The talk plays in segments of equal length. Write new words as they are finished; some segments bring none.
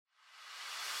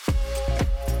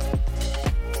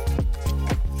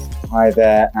Hi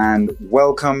there, and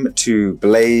welcome to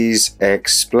Blaze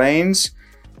Explains,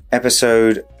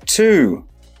 episode 2.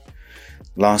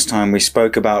 Last time we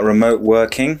spoke about remote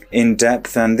working in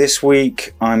depth, and this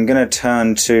week I'm going to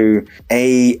turn to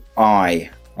AI,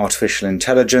 artificial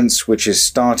intelligence, which is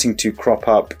starting to crop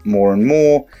up more and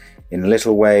more in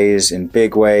little ways, in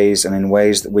big ways, and in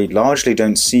ways that we largely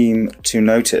don't seem to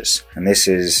notice. And this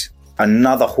is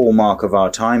another hallmark of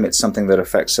our time. It's something that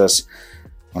affects us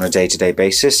on a day-to-day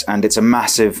basis, and it's a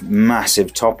massive,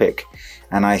 massive topic.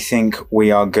 And I think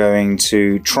we are going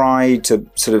to try to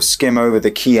sort of skim over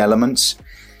the key elements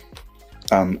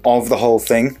of the whole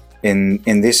thing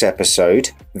in this episode.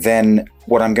 Then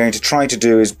what I'm going to try to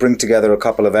do is bring together a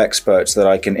couple of experts that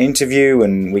I can interview,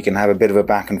 and we can have a bit of a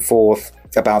back and forth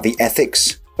about the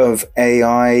ethics of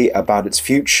AI, about its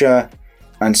future,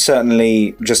 and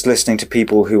certainly just listening to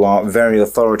people who are very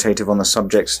authoritative on the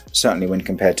subject, certainly when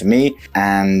compared to me.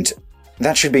 And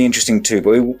that should be interesting too.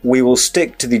 But we will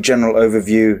stick to the general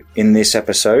overview in this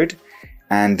episode,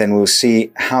 and then we'll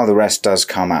see how the rest does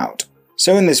come out.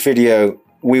 So in this video,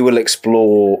 we will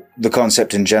explore the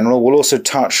concept in general. We'll also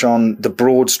touch on the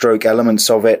broad stroke elements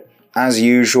of it, as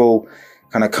usual,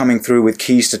 kind of coming through with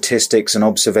key statistics and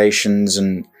observations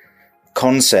and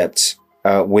concepts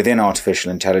within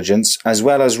artificial intelligence, as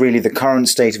well as really the current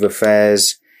state of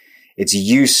affairs, its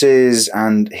uses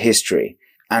and history.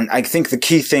 And I think the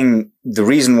key thing, the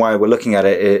reason why we're looking at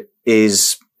it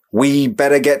is we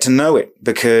better get to know it,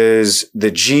 because the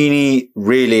genie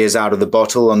really is out of the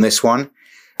bottle on this one.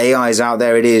 AI is out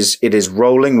there. It is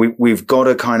rolling. We've got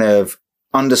to kind of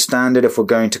understand it if we're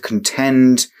going to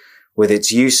contend with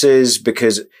its uses,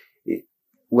 because,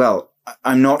 well,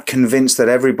 I'm not convinced that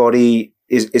everybody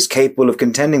is capable of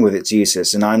contending with its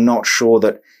uses. And I'm not sure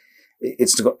that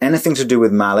it's got anything to do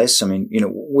with malice. I mean,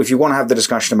 if you want to have the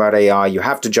discussion about AI, you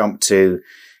have to jump to,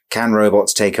 can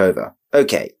robots take over?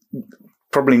 Okay,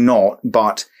 probably not,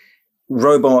 but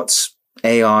robots,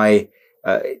 AI,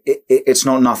 it's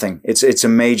not nothing. It's a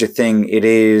major thing. It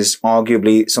is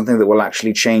arguably something that will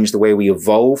actually change the way we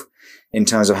evolve in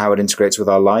terms of how it integrates with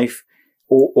our life.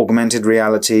 Augmented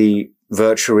reality,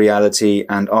 virtual reality,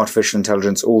 and artificial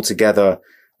intelligence all together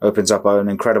opens up an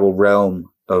incredible realm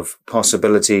of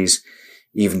possibilities,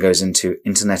 even goes into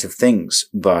Internet of Things.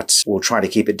 But we'll try to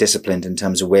keep it disciplined in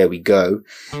terms of where we go.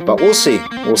 But we'll see.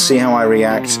 We'll see how I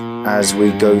react as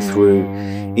we go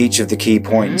through each of the key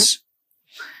points.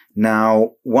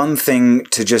 Now, one thing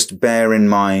to just bear in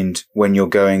mind when you're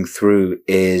going through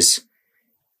is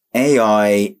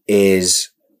AI is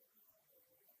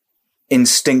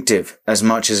instinctive as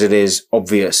much as it is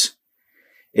obvious.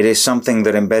 It is something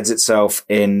that embeds itself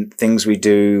in things we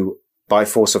do by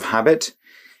force of habit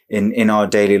in our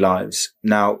daily lives.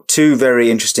 Now, two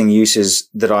very interesting uses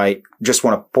that I just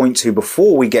want to point to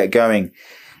before we get going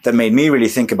that made me really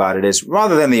think about it is,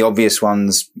 rather than the obvious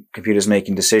ones, computers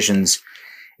making decisions,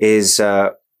 is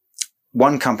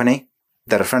one company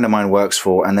that a friend of mine works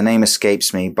for, and the name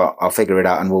escapes me, but I'll figure it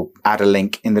out and we'll add a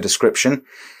link in the description.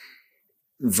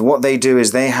 What they do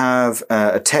is they have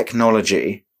a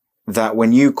technology that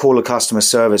when you call a customer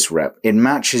service rep, it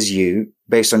matches you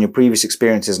based on your previous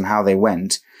experiences and how they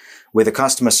went with a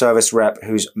customer service rep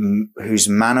whose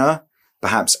manner,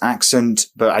 perhaps accent,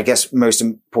 but I guess most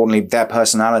importantly, their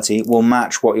personality will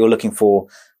match what you're looking for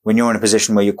when you're in a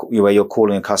position where you're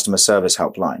calling a customer service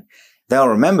helpline. They'll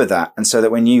remember that. And so that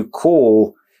when you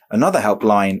call another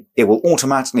helpline, it will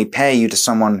automatically pair you to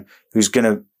someone who's going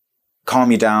to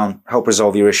calm you down, help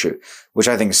resolve your issue, which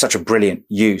I think is such a brilliant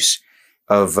use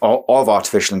of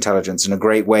artificial intelligence and a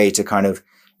great way to kind of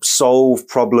solve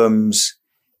problems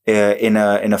in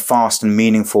a fast and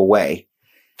meaningful way.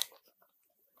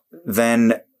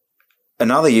 Then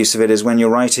another use of it is when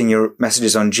you're writing your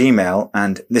messages on Gmail,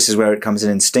 and this is where it comes in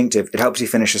instinctive, it helps you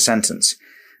finish a sentence.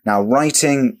 Now,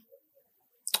 writing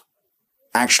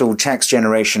actual text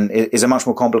generation is a much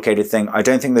more complicated thing. I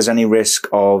don't think there's any risk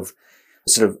of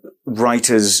sort of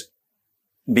writers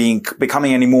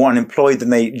becoming any more unemployed than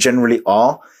they generally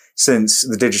are since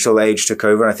the digital age took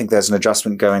over. I think there's an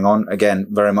adjustment going on. Again,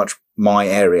 very much my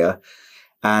area.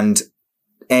 And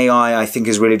AI, I think,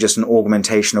 is really just an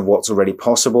augmentation of what's already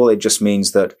possible. It just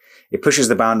means that it pushes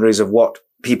the boundaries of what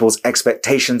people's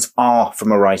expectations are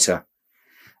from a writer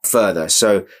further.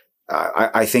 So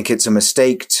I think it's a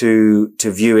mistake to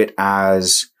view it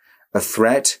as a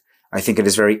threat. I think it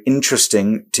is very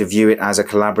interesting to view it as a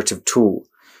collaborative tool,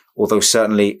 although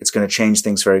certainly it's going to change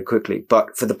things very quickly.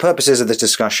 But for the purposes of this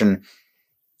discussion,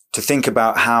 to think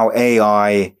about how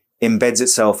AI embeds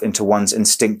itself into one's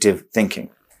instinctive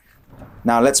thinking.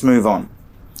 Now let's move on.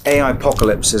 AI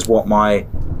apocalypse is what my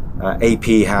AP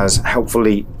has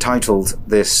helpfully titled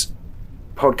this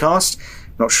podcast.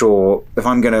 Not sure if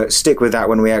I'm going to stick with that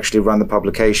when we actually run the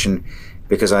publication,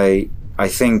 because I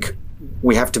think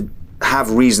we have to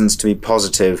have reasons to be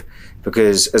positive,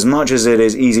 because as much as it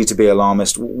is easy to be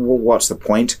alarmist, what's the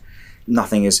point?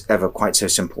 Nothing is ever quite so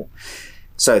simple.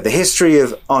 So the history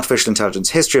of artificial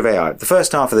intelligence, history of AI. The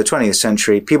first half of the 20th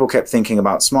century, people kept thinking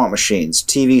about smart machines.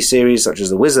 TV series such as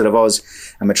The Wizard of Oz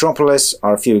and Metropolis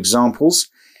are a few examples.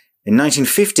 In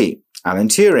 1950, Alan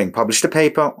Turing published a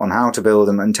paper on how to build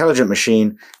an intelligent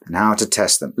machine and how to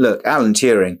test them. Look, Alan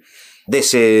Turing,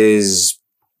 this is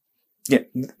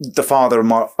the father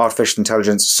of artificial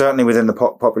intelligence, certainly within the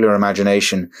popular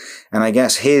imagination. And I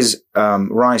guess his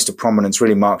rise to prominence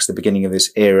really marks the beginning of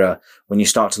this era when you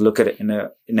start to look at it in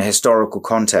a historical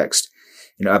context,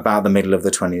 about the middle of the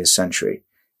 20th century.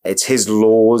 It's his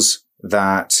laws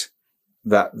that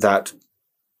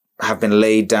have been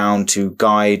laid down to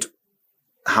guide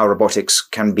how robotics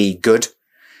can be good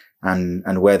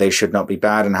and where they should not be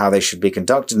bad and how they should be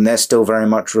conducted. And they're still very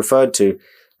much referred to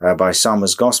by some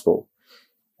as gospel.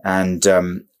 And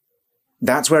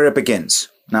that's where it begins.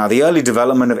 Now, the early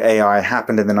development of AI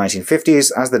happened in the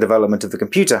 1950s, as the development of the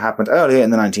computer happened earlier in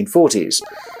the 1940s,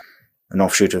 an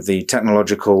offshoot of the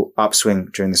technological upswing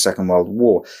during the Second World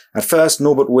War. At first,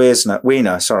 Norbert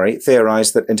Wiener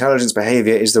theorized that intelligence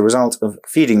behavior is the result of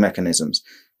feeding mechanisms.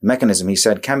 The mechanism, he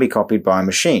said, can be copied by a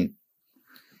machine.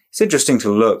 It's interesting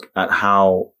to look at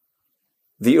how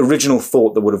the original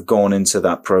thought that would have gone into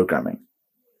that programming.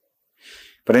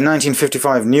 But in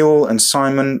 1955, Newell and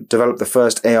Simon developed the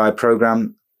first AI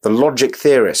program, the Logic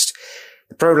Theorist.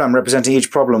 The program representing each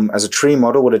problem as a tree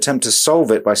model would attempt to solve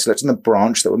it by selecting the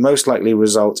branch that would most likely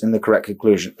result in the correct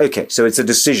conclusion. Okay, so it's a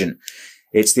decision.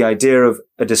 It's the idea of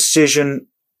a decision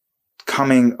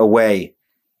coming away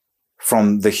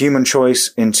from the human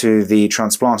choice into the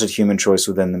transplanted human choice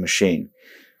within the machine.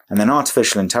 And then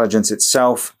artificial intelligence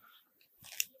itself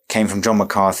came from John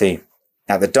McCarthy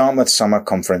at the Dartmouth Summer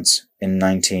Conference in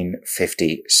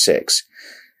 1956.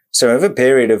 So over a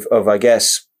period of I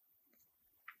guess,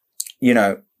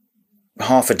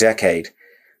 half a decade,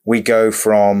 we go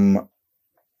from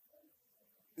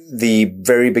the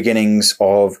very beginnings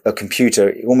of a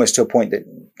computer, almost to a point that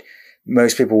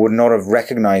most people would not have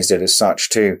recognized it as such,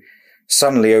 to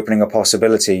suddenly opening a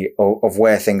possibility of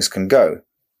where things can go.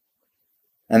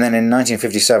 And then in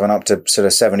 1957 up to sort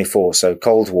of 74, so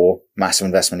Cold War, massive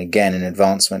investment again in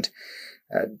advancement.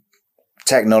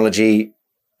 Technology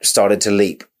started to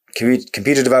leap.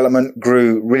 Computer development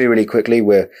grew really, really quickly.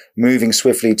 We're moving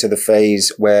swiftly to the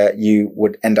phase where you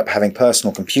would end up having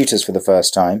personal computers for the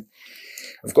first time.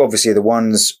 Obviously, the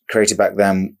ones created back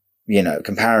then,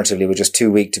 comparatively were just too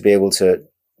weak to be able to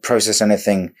process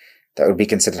anything that would be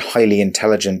considered highly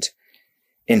intelligent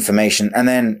information. And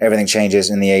then everything changes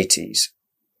in the 80s.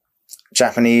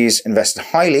 Japanese invested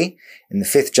highly in the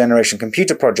fifth generation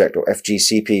computer project, or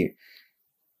FGCP.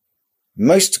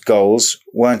 Most goals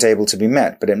weren't able to be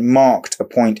met, but it marked a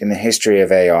point in the history of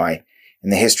AI, in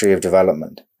the history of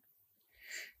development.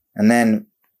 And then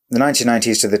the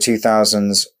 1990s to the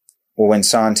 2000s were when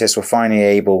scientists were finally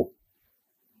able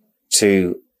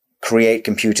to create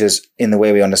computers in the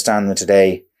way we understand them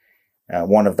today.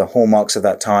 One of the hallmarks of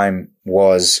that time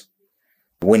was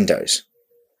Windows.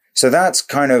 So that's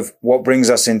kind of what brings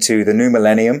us into the new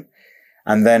millennium.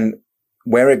 And then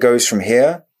where it goes from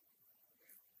here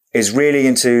is really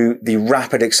into the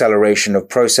rapid acceleration of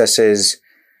processes,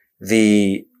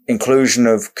 the inclusion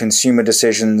of consumer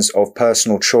decisions, of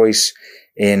personal choice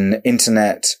in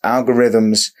internet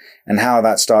algorithms, and how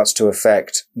that starts to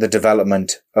affect the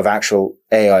development of actual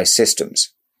AI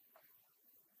systems.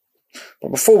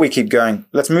 But before we keep going,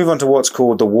 let's move on to what's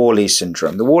called the Wall-E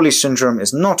syndrome. The Wall-E syndrome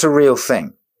is not a real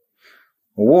thing.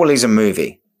 Wall-E's a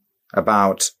movie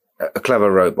about a clever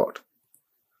robot.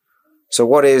 So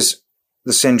what is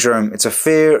the syndrome? It's a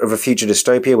fear of a future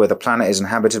dystopia where the planet is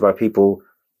inhabited by people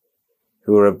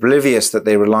who are oblivious that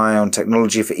they rely on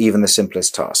technology for even the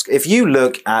simplest task. If you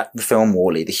look at the film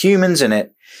Wall-E, the humans in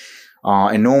it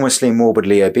are enormously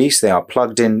morbidly obese. They are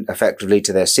plugged in effectively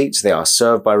to their seats. They are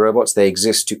served by robots. They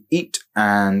exist to eat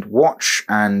and watch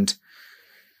and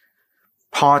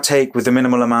partake with a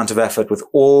minimal amount of effort, with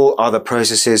all other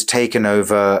processes taken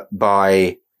over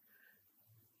by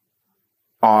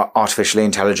our artificially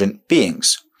intelligent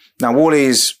beings. Now,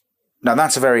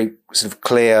 that's a very sort of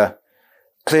clear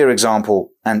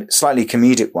example and slightly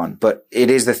comedic one, but it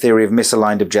is the theory of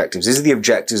misaligned objectives. Is the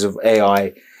objectives of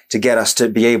AI to get us to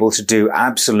be able to do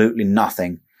absolutely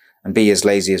nothing and be as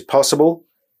lazy as possible?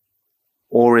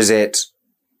 Or is it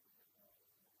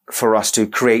for us to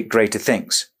create greater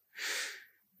things?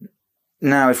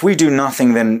 Now, if we do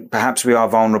nothing, then perhaps we are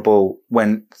vulnerable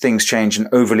when things change and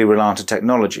overly reliant on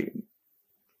technology.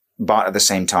 But at the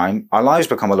same time, our lives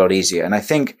become a lot easier. And I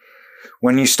think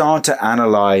when you start to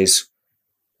analyze,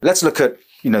 let's look at,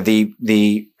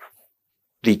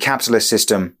 the capitalist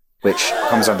system, which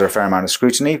comes under a fair amount of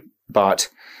scrutiny, but,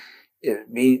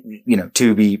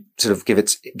 to be sort of give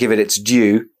it its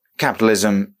due,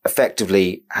 capitalism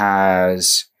effectively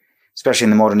has, especially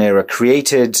in the modern era,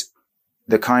 created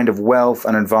the kind of wealth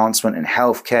and advancement in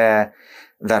healthcare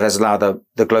that has allowed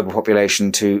the global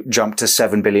population to jump to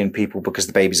 7 billion people because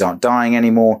the babies aren't dying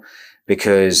anymore,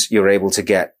 because you're able to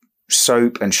get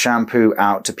soap and shampoo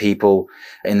out to people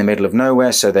in the middle of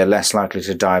nowhere, so they're less likely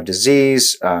to die of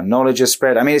disease. Knowledge is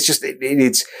spread. I mean,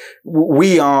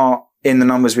 we are in the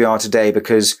numbers we are today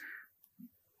because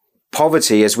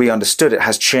poverty, as we understood it,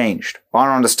 has changed.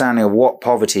 Our understanding of what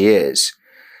poverty is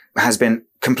has been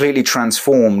completely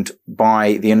transformed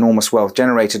by the enormous wealth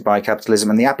generated by capitalism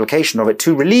and the application of it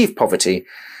to relieve poverty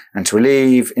and to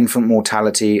relieve infant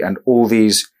mortality and all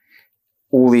these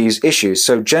issues.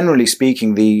 So generally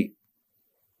speaking,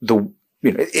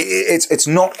 it's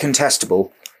not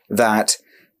contestable that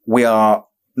we are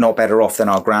not better off than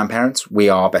our grandparents. We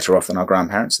are better off than our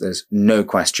grandparents. There's no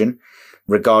question.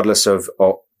 Regardless of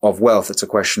wealth, it's a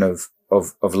question of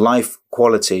life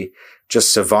quality.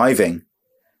 Just surviving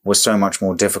was so much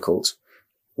more difficult.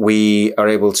 We are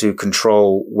able to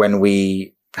control when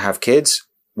we have kids.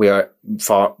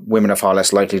 Women are far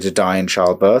less likely to die in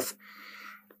childbirth.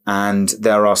 And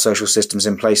there are social systems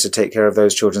in place to take care of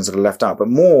those children that are left out. But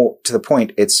more to the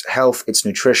point, it's health, it's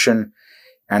nutrition,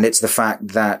 and it's the fact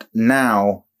that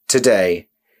now, today,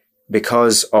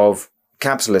 because of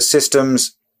capitalist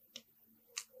systems,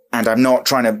 and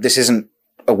this isn't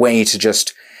a way to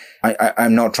just,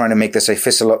 I'm not trying to make this a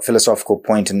philosophical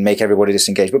point and make everybody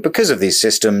disengaged, but because of these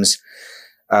systems,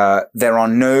 there are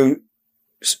no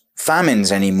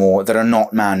famines anymore that are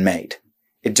not man-made.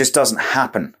 It just doesn't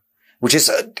happen, which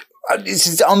is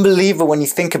it's unbelievable when you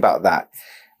think about that.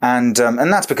 And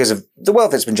that's because of the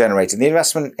wealth that's been generated, the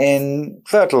investment in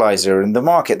fertilizer and the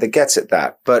market that gets at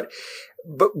that. But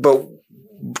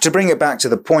to bring it back to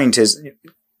the point is,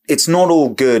 it's not all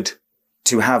good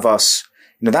to have us,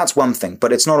 that's one thing,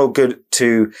 but it's not all good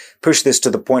to push this to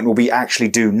the point where we actually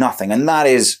do nothing. And that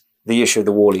is the issue of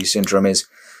the Wall-E syndrome is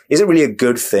it really a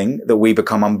good thing that we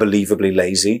become unbelievably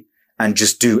lazy and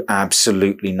just do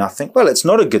absolutely nothing? Well, it's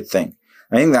not a good thing.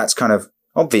 I think that's kind of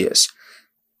obvious.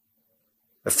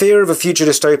 A fear of a future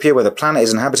dystopia where the planet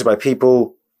is inhabited by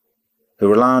people who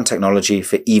rely on technology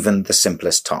for even the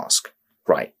simplest task.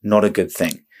 Right, not a good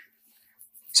thing.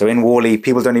 So in Wall-E,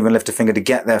 people don't even lift a finger to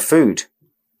get their food.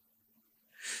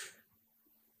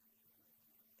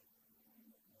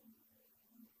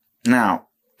 Now,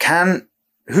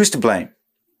 who's to blame?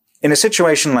 In a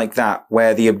situation like that,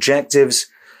 where the objectives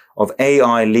of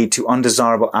AI lead to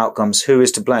undesirable outcomes, who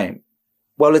is to blame?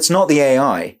 Well, it's not the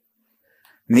AI.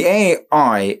 The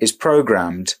AI is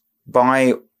programmed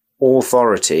by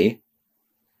authority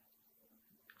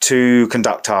to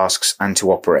conduct tasks and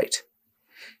to operate.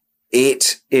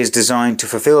 It is designed to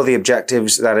fulfill the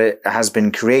objectives that it has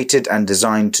been created and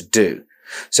designed to do.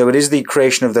 So it is the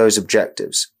creation of those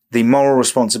objectives. The moral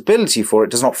responsibility for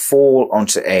it does not fall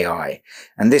onto AI.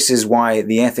 And this is why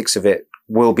the ethics of it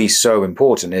will be so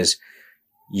important, is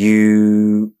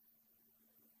it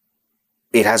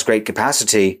has great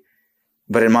capacity,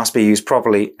 but it must be used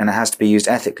properly and it has to be used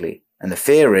ethically. And the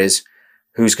fear is,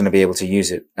 who's going to be able to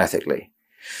use it ethically?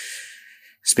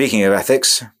 Speaking of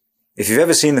ethics, if you've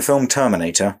ever seen the film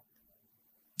Terminator,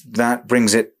 that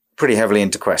brings it pretty heavily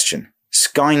into question.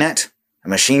 Skynet, a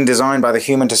machine designed by the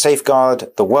human to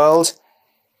safeguard the world,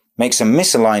 makes a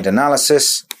misaligned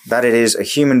analysis that it is a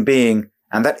human being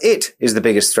and that it is the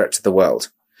biggest threat to the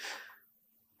world.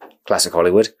 Classic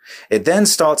Hollywood. It then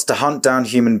starts to hunt down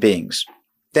human beings.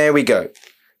 There we go.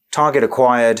 Target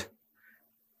acquired,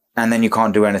 and then you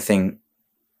can't do anything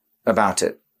about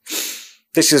it.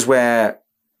 This is where,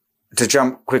 to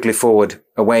jump quickly forward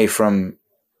away from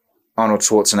Arnold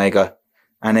Schwarzenegger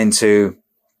and into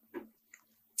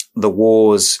the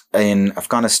wars in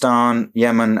Afghanistan,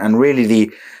 Yemen, and really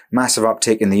the massive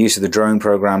uptick in the use of the drone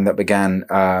program that began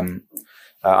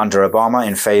under Obama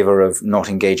in favor of not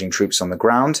engaging troops on the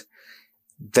ground.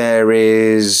 There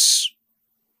is,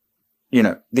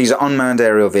 these are unmanned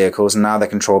aerial vehicles, and now they're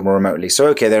controlled more remotely. So,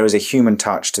 okay, there is a human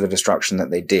touch to the destruction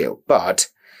that they deal. But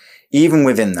even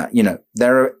within that,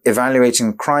 they're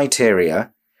evaluating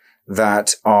criteria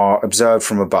that are observed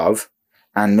from above,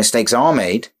 and mistakes are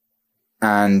made,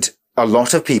 and a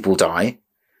lot of people die,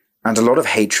 and a lot of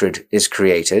hatred is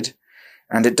created.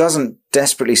 And it doesn't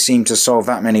desperately seem to solve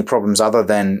that many problems other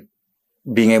than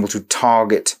being able to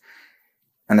target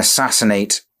and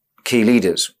assassinate key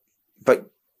leaders. But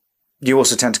you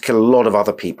also tend to kill a lot of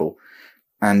other people.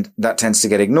 And that tends to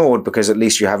get ignored because at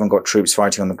least you haven't got troops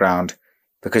fighting on the ground,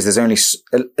 because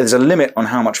there's a limit on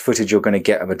how much footage you're going to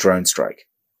get of a drone strike.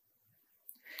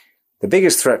 The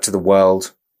biggest threat to the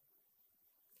world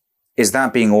is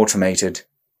that being automated,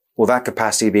 or that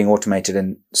capacity being automated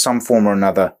in some form or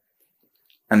another,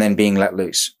 and then being let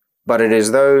loose. But it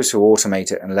is those who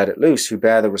automate it and let it loose who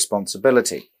bear the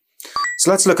responsibility.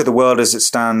 So let's look at the world as it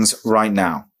stands right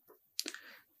now.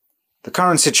 The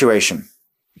current situation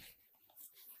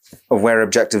of where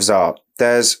objectives are.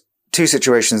 There's two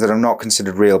situations that are not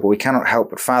considered real, but we cannot help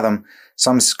but fathom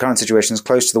some current situations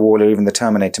close to the wall or even the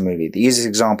Terminator movie. The easiest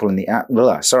example is the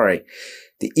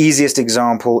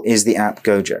app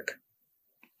Gojek.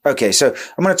 Okay, so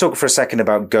I'm going to talk for a second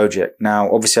about Gojek.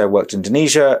 Now, obviously I worked in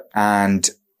Indonesia, and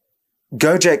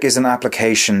Gojek is an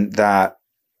application that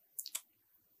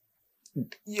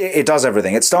it does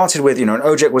everything. It started with, an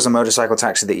Ojek was a motorcycle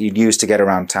taxi that you'd use to get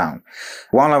around town.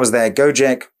 While I was there,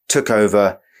 Gojek took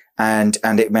over, and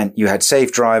it meant you had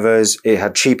safe drivers, it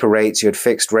had cheaper rates, you had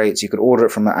fixed rates, you could order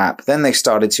it from the app. Then they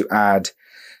started to add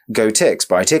GoTix,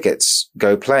 buy tickets,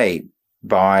 GoPlay,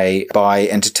 buy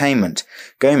entertainment,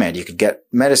 GoMed, you could get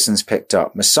medicines picked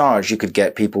up, massage, you could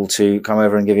get people to come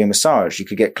over and give you a massage, you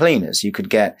could get cleaners, you could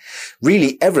get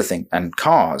really everything, and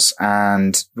cars.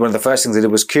 And one of the first things they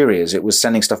did was couriers. It was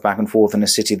sending stuff back and forth in a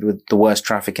city with the worst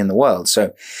traffic in the world.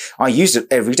 So I used it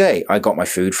every day. I got my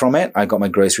food from it. I got my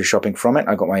grocery shopping from it.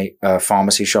 I got my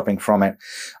pharmacy shopping from it.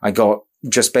 I got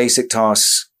just basic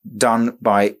tasks done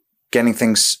by getting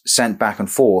things sent back and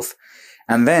forth.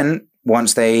 And then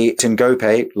once in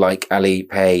GoPay, like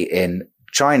Alipay in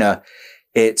China,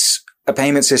 it's a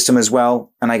payment system as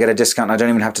well, and I get a discount. I don't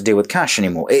even have to deal with cash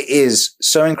anymore. It is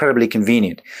so incredibly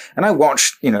convenient. And I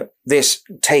watched, this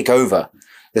take over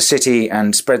the city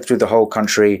and spread through the whole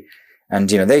country. And,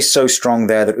 they're so strong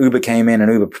there that Uber came in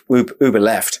and Uber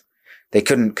left. They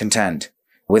couldn't contend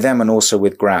with them, and also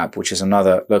with Grab, which is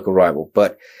another local rival.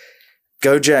 But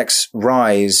Gojek's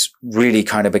rise really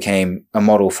kind of became a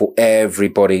model for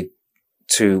everybody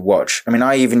to watch. I mean,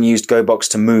 I even used GoBox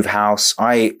to move house.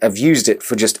 I have used it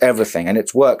for just everything, and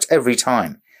it's worked every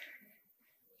time.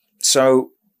 So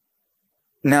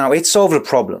now it solved a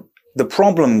problem. The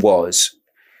problem was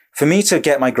for me to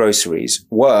get my groceries,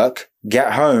 work,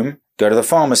 get home, go to the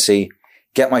pharmacy,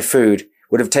 get my food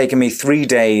would have taken me 3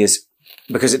 days,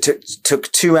 because it took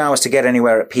 2 hours to get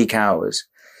anywhere at peak hours.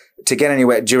 To get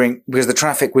anywhere because the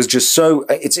traffic was just so,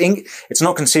 it's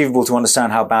not conceivable to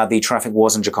understand how bad the traffic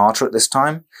was in Jakarta at this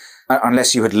time,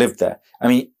 unless you had lived there. I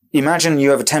mean, imagine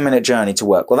you have a 10-minute journey to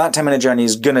work. Well, that 10-minute journey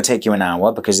is going to take you an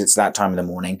hour because it's that time of the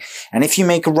morning. And if you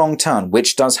make a wrong turn,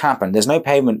 which does happen, there's no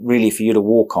pavement really for you to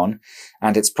walk on,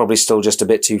 and it's probably still just a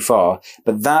bit too far.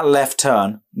 But that left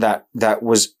turn that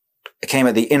came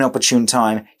at the inopportune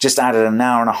time just added an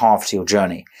hour and a half to your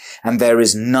journey. And there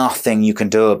is nothing you can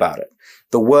do about it.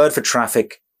 The word for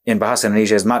traffic in Bahasa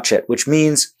Indonesia is macet, which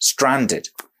means stranded,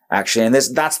 actually. And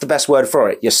that's the best word for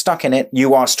it. You're stuck in it.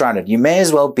 You are stranded. You may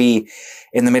as well be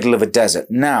in the middle of a desert.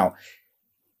 Now,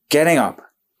 getting up,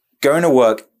 going to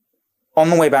work, on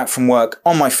the way back from work,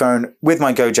 on my phone, with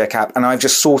my Gojek app, and I've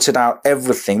just sorted out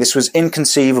everything. This was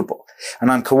inconceivable.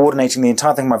 And I'm coordinating the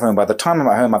entire thing on my phone. By the time I'm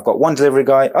at home, I've got one delivery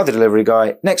guy, other delivery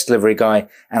guy, next delivery guy,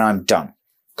 and I'm done.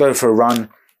 Go for a run.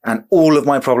 And all of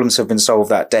my problems have been solved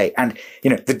that day. And,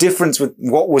 the difference with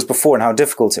what was before and how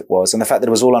difficult it was, and the fact that it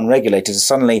was all unregulated, is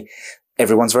suddenly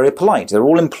everyone's very polite. They're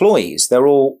all employees. They're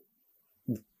all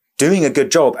doing a good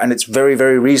job, and it's very,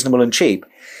 very reasonable and cheap.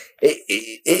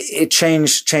 It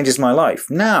changes my life.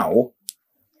 Now,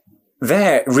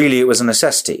 it was a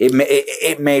necessity.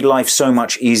 It made life so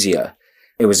much easier.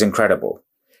 It was incredible.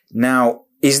 Now,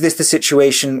 is this the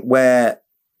situation where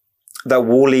that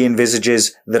WALL-E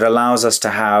envisages, that allows us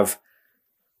to have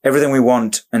everything we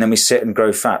want and then we sit and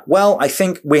grow fat? Well, I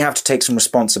think we have to take some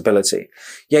responsibility.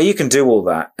 Yeah, you can do all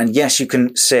that. And yes, you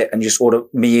can sit and just order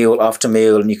meal after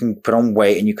meal, and you can put on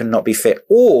weight and you can not be fit,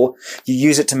 or you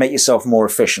use it to make yourself more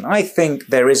efficient. I think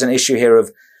there is an issue here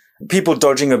of people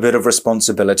dodging a bit of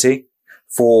responsibility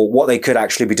for what they could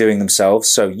actually be doing themselves.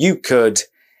 So you could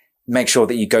make sure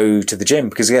that you go to the gym,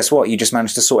 because guess what? You just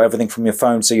managed to sort everything from your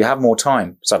phone, so you have more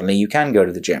time. Suddenly you can go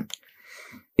to the gym.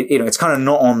 It's kind of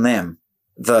not on them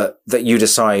that you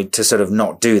decide to sort of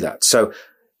not do that. So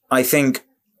I think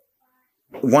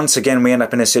once again, we end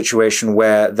up in a situation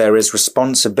where there is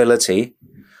responsibility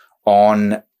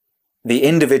on the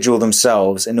individual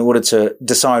themselves in order to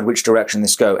decide which direction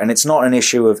this go. And it's not an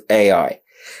issue of AI.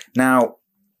 Now,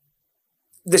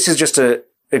 this is just an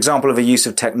example of a use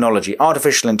of technology.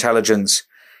 Artificial intelligence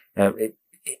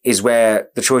is where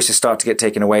the choices start to get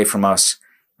taken away from us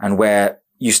and where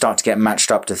you start to get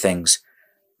matched up to things.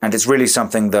 And it's really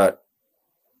something that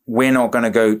we're not going to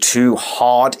go too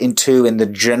hard into in the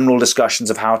general discussions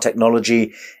of how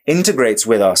technology integrates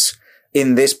with us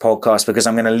in this podcast, because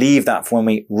I'm going to leave that for when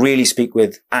we really speak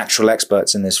with actual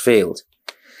experts in this field.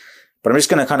 But I'm just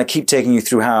going to kind of keep taking you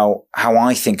through how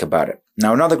I think about it.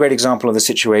 Now, another great example of the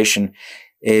situation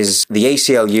is the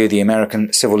ACLU, the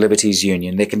American Civil Liberties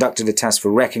Union. They conducted a test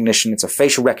for Rekognition. It's a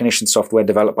facial recognition software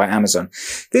developed by Amazon.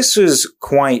 This was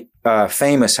quite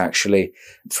famous, actually,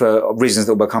 for reasons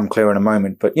that will become clear in a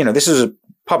moment. But, this is a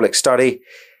public study.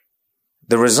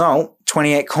 The result,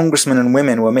 28 congressmen and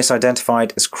women were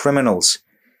misidentified as criminals.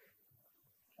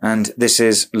 And this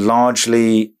is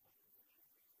largely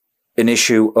an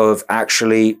issue of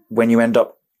actually when you end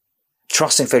up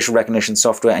trusting facial recognition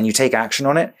software and you take action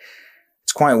on it,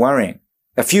 it's quite worrying.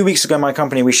 A few weeks ago, my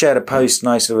company, we shared a post, and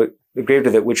I sort of agreed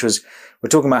with it, which was, we're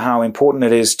talking about how important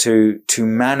it is to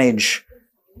manage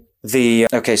the,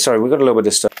 okay, sorry, we've got a little bit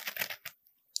of stuff.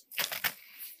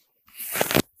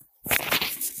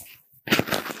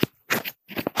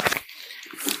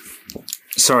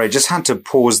 Sorry, just had to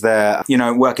pause there.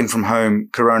 Working from home,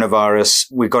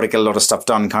 coronavirus, we've got to get a lot of stuff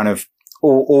done kind of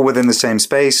all within the same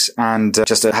space, and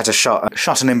just had to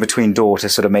shut an in-between door to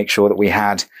sort of make sure that we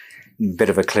had a bit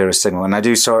of a clearer signal. And I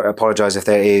do apologize if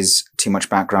there is too much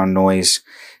background noise.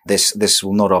 This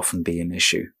will not often be an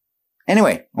issue.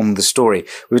 Anyway, on with the story.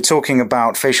 We were talking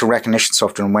about facial recognition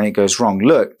software and when it goes wrong.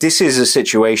 Look, this is a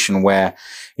situation where,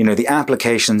 the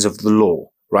applications of the law,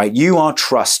 right? You are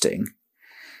trusting.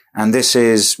 And this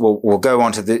is, we'll go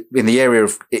on to in the era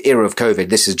of COVID,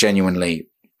 this is genuinely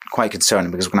quite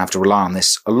concerning because we're going to have to rely on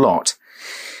this a lot.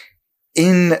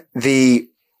 In the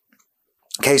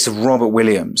case of Robert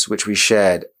Williams, which we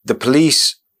shared, the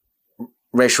police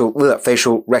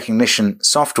facial recognition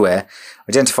software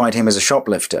identified him as a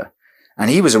shoplifter, and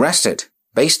he was arrested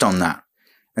based on that.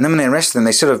 And then when they arrested him,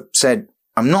 they sort of said,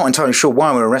 I'm not entirely sure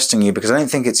why we're arresting you because I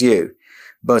don't think it's you.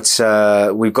 But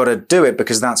we've got to do it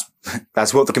because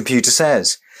that's what the computer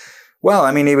says.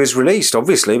 Well, he was released,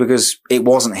 obviously, because it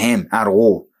wasn't him at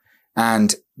all.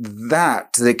 And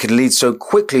that could lead so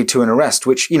quickly to an arrest,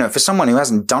 which, for someone who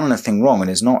hasn't done anything wrong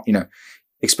and is not,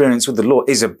 experienced with the law,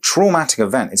 is a traumatic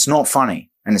event. It's not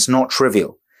funny and it's not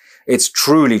trivial. It's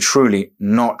truly, truly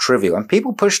not trivial. And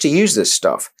people push to use this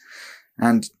stuff.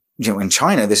 And in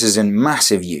China, this is in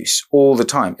massive use all the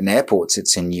time. In airports,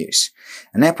 it's in use.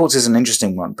 And airports is an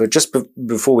interesting one. But just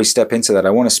before we step into that,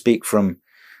 I want to speak from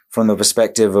the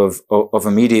perspective of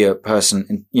a media person.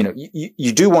 And,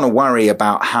 you do want to worry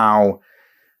about how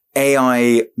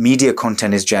AI media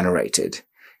content is generated.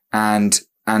 And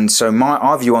so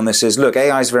our view on this is, look,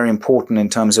 AI is very important in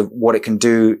terms of what it can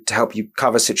do to help you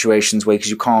cover situations because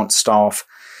you can't staff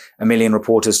 1 million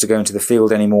reporters to go into the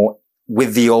field anymore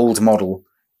with the old model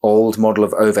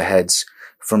of overheads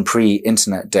from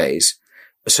pre-internet days.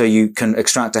 So you can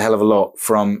extract a hell of a lot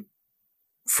from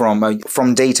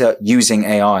data using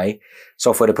AI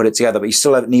software to put it together, but you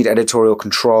still need editorial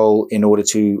control in order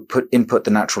to input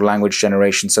the natural language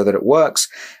generation so that it works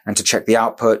and to check the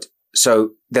output.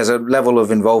 So there's a level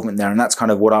of involvement there. And that's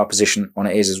kind of what our position on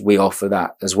it is we offer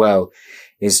that as well,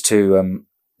 is to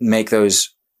make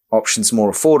those options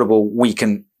more affordable. We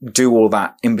can do all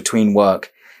that in between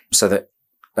work so that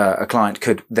a client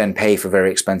could then pay for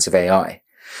very expensive AI,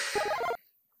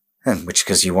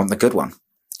 because you want the good one.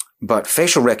 But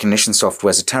facial recognition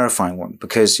software is a terrifying one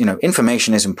because,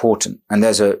 information is important and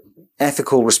there's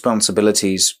ethical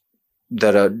responsibilities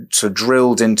that are sort of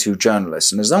drilled into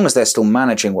journalists. And as long as they're still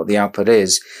managing what the output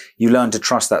is, you learn to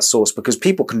trust that source because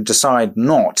people can decide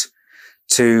not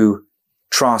to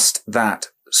trust that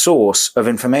source of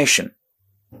information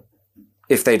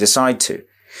if they decide to.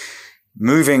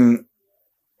 Moving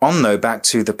on, though, back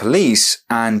to the police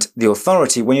and the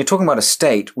authority, when you're talking about a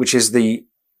state, which is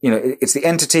it's the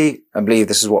entity, I believe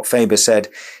this is what Faber said,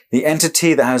 the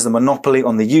entity that has the monopoly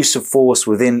on the use of force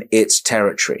within its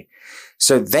territory.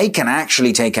 So they can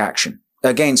actually take action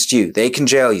against you. They can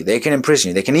jail you. They can imprison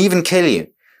you. They can even kill you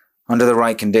under the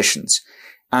right conditions.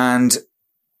 And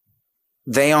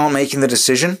they aren't making the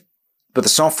decision, but the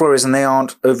software is, and they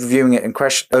aren't overseeing it and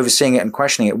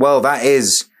questioning it. Well, that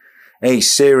is a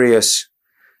seriously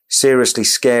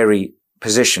scary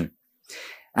position.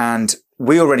 And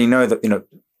we already know that,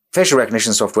 facial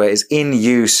recognition software is in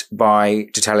use by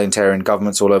totalitarian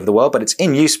governments all over the world, but it's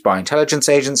in use by intelligence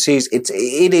agencies.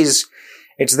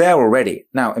 It's there already.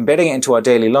 Now, embedding it into our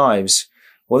daily lives,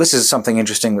 Well, this is something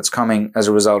interesting that's coming as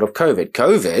a result of COVID.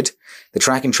 COVID, the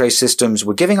track and trace systems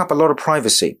were giving up a lot of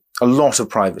privacy.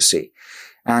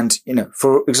 And,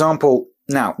 for example,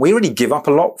 now we already give up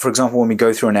a lot, for example, when we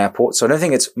go through an airport. So I don't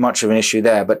think it's much of an issue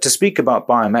there. But to speak about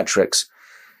biometrics,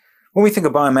 when we think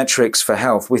of biometrics for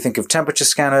health, we think of temperature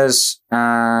scanners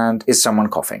and is someone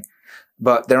coughing?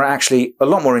 But there are actually a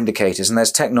lot more indicators, and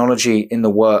there's technology in the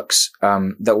works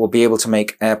that will be able to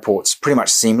make airports pretty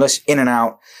much seamless, in and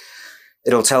out.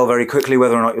 It'll tell very quickly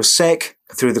whether or not you're sick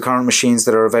through the current machines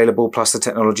that are available, plus the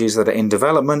technologies that are in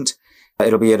development.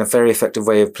 It'll be a very effective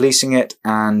way of policing it,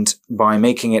 and by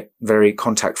making it very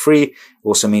contact-free,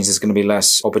 also means there's going to be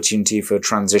less opportunity for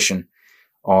transition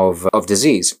of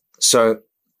disease. So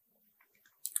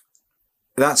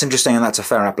that's interesting, and that's a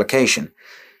fair application.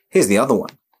 Here's the other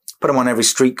one. Put them on every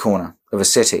street corner of a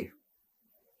city.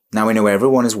 Now we know where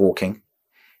everyone is walking,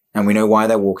 and we know why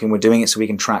they're walking. We're doing it so we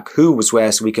can track who was where,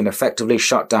 so we can effectively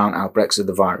shut down outbreaks of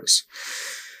the virus.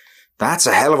 That's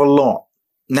a hell of a lot.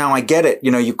 Now I get it.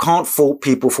 You can't fault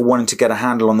people for wanting to get a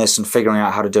handle on this and figuring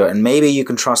out how to do it. And maybe you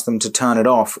can trust them to turn it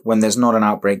off when there's not an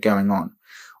outbreak going on,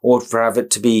 or for have it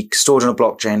to be stored in a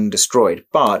blockchain and destroyed.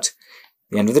 But at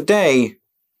the end of the day,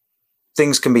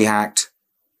 things can be hacked.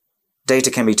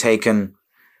 Data can be taken.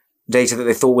 Data that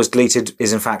they thought was deleted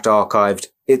is in fact archived.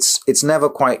 It's never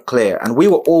quite clear. And we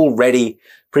were already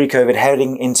pre-COVID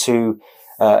heading into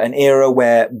an era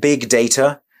where big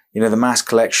data, the mass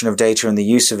collection of data and the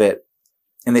use of it,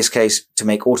 in this case, to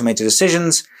make automated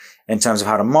decisions in terms of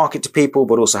how to market to people,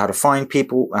 but also how to find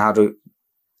people, how to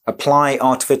apply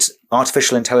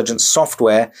artificial intelligence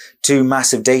software to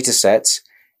massive data sets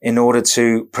in order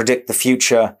to predict the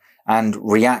future and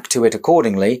react to it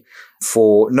accordingly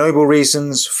for noble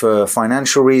reasons, for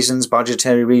financial reasons,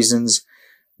 budgetary reasons,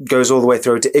 goes all the way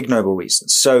through to ignoble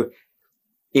reasons. So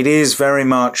it is very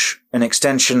much an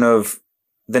extension of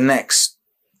the next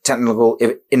technical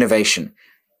innovation.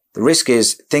 The risk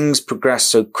is things progress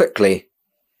so quickly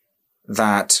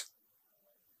that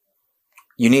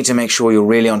you need to make sure you're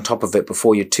really on top of it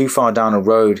before you're too far down a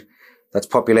road that's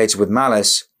populated with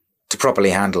malice to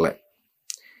properly handle it.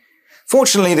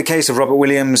 Fortunately, the case of Robert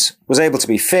Williams was able to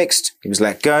be fixed. He was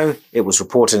let go. It was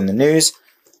reported in the news.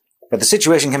 But the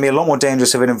situation can be a lot more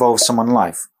dangerous if it involves someone's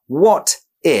life. What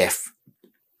if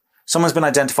someone's been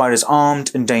identified as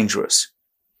armed and dangerous?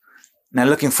 Now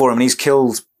looking for him, and he's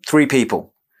killed 3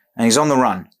 people. And he's on the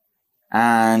run.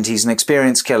 And he's an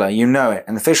experienced killer. You know it.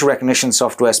 And the facial recognition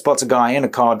software spots a guy in a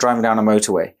car driving down a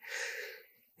motorway.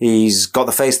 He's got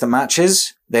the face that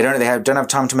matches. They don't have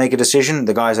time to make a decision.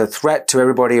 The guy's a threat to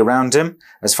everybody around him,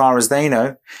 as far as they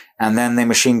know. And then they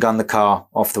machine gun the car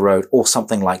off the road, or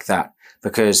something like that.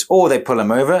 Or they pull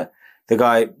him over. The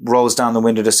guy rolls down the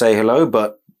window to say hello,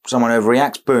 but someone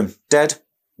overreacts. Boom, dead.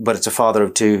 But it's a father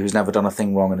of 2 who's never done a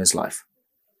thing wrong in his life.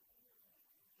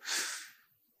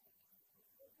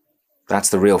 That's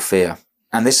the real fear.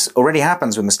 And this already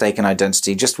happens with mistaken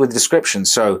identity, just with description.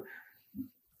 So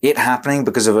it happening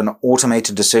because of an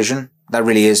automated decision, that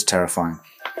really is terrifying.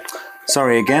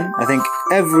 Sorry again. I think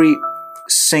every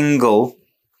single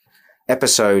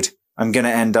episode I'm going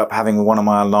to end up having one of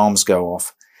my alarms go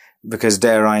off, because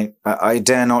I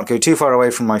dare not go too far away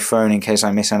from my phone in case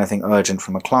I miss anything urgent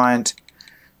from a client,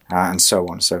 and so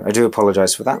on. So I do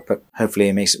apologize for that, but hopefully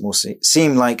it makes it more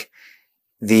seem like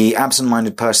the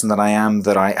absent-minded person that I am,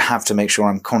 that I have to make sure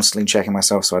I'm constantly checking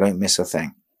myself so I don't miss a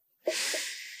thing.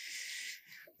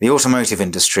 The automotive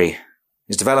industry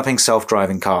is developing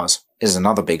self-driving cars. This is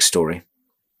another big story.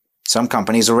 Some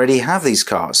companies already have these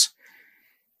cars.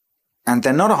 And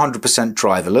they're not 100%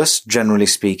 driverless, generally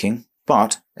speaking,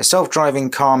 but a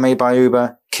self-driving car made by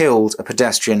Uber killed a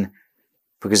pedestrian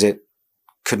because it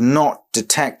could not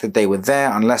detect that they were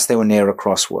there unless they were near a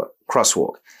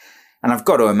crosswalk. And I've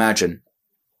got to imagine,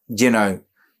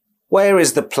 where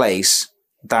is the place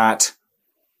that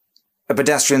a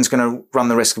pedestrian's going to run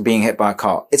the risk of being hit by a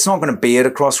car? It's not going to be at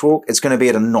a crosswalk. It's going to be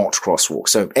at a not crosswalk.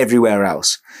 So everywhere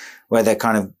else where they're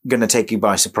kind of going to take you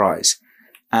by surprise.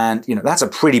 And, that's a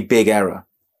pretty big error.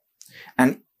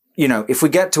 And, if we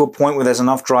get to a point where there's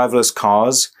enough driverless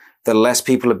cars that less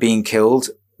people are being killed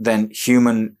than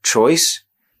human choice,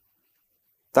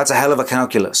 that's a hell of a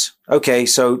calculus. Okay,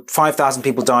 so 5,000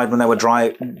 people died when there were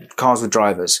cars with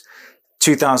drivers.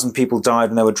 2,000 people died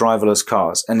when there were driverless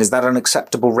cars. And is that an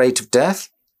acceptable rate of death?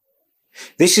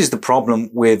 This is the problem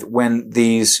with when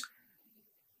these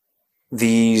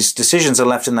decisions are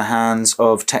left in the hands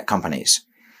of tech companies.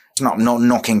 It's not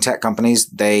knocking tech companies.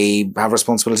 They have a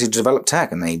responsibility to develop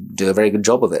tech, and they do a very good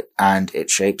job of it. And it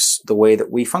shapes the way that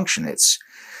we function. It's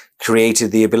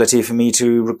created the ability for me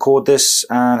to record this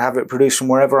and have it produced from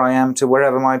wherever I am to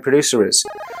wherever my producer is,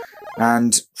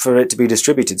 and for it to be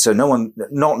distributed. So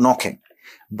not knocking,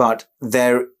 but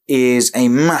there is a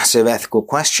massive ethical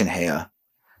question here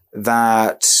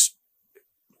that,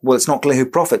 well, it's not clear who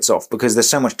profits off, because there's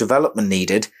so much development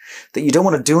needed that you don't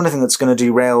want to do anything that's going to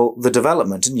derail the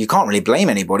development. And you can't really blame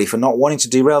anybody for not wanting to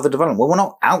derail the development. Well, we're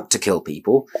not out to kill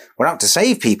people. We're out to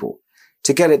save people,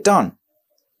 to get it done.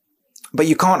 But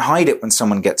you can't hide it when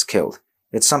someone gets killed.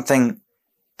 It's something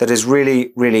that is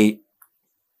really, really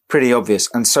pretty obvious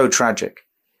and so tragic.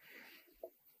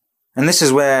 And this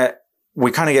is where we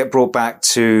kind of get brought back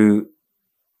to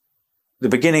the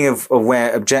beginning of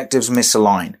where objectives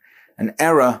misalign. An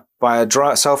error by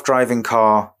a self-driving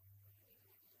car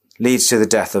leads to the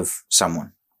death of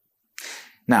someone.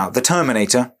 Now, the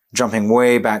Terminator, jumping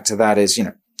way back to that, is,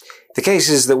 the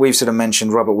cases that we've sort of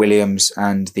mentioned, Robert Williams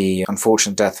and the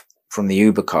unfortunate death from the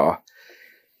Uber car,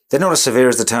 they're not as severe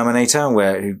as the Terminator,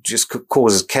 where he just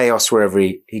causes chaos wherever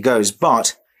he goes.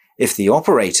 But if the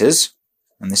operators,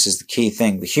 and this is the key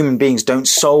thing, the human beings don't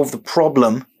solve the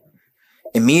problem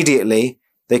immediately,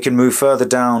 they can move further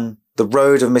down the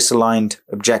road of misaligned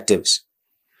objectives.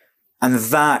 And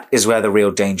that is where the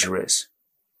real danger is.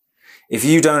 If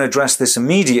you don't address this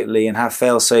immediately and have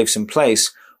fail-safes in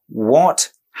place,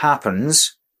 what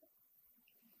happens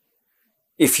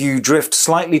if you drift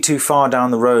slightly too far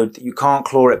down the road that you can't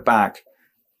claw it back,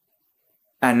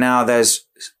 and now there's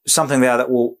something there that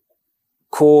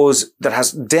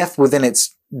has death within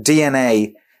its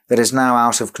DNA that is now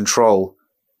out of control,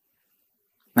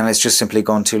 and it's just simply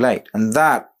gone too late. And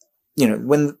that,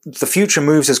 when the future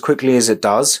moves as quickly as it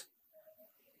does,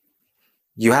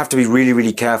 you have to be really,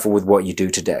 really careful with what you do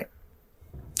today.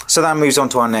 So that moves on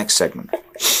to our next segment.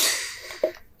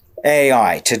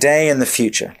 AI, today and the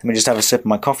future. Let me just have a sip of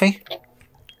my coffee.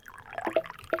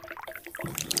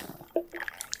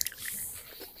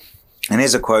 And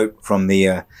here's a quote from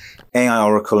the AI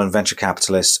oracle and venture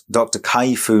capitalist, Dr.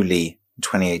 Kai-Fu Lee, in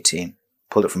 2018.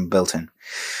 Pulled it from Built-in.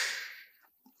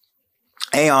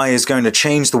 AI is going to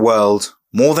change the world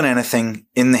more than anything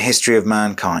in the history of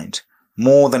mankind.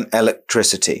 More than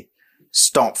electricity.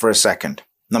 Stop for a second.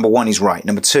 Number one, he's right.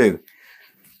 Number two,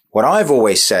 what I've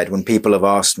always said when people have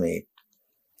asked me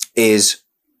is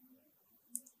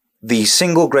the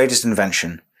single greatest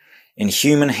invention in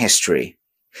human history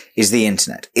is the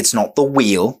internet. It's not the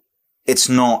wheel. It's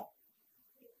not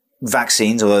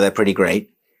vaccines, although they're pretty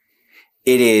great.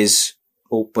 It's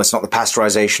not the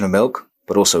pasteurization of milk,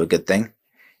 but also a good thing.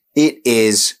 It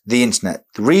is the internet.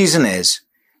 The reason is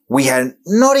we had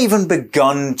not even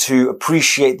begun to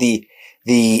appreciate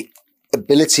the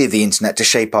ability of the internet to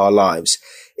shape our lives.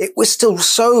 It was still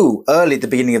so early at the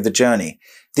beginning of the journey.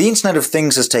 The Internet of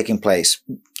Things is taking place,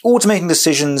 automating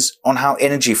decisions on how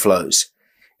energy flows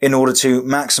in order to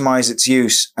maximize its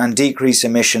use and decrease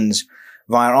emissions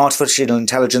via artificial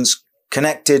intelligence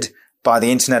connected by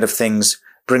the Internet of Things,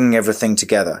 bringing everything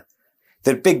together.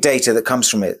 The big data that comes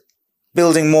from it,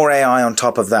 building more AI on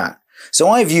top of that. So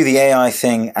I view the AI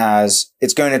thing as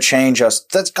it's going to change us.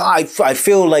 I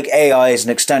feel like AI is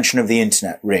an extension of the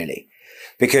internet, really,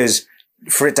 because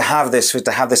for it to have this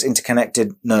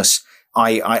interconnectedness,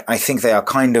 I think they are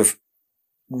kind of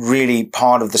really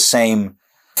part of the same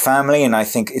family, and I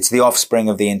think it's the offspring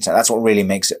of the internet. That's what really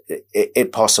makes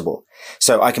it possible.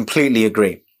 So I completely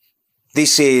agree.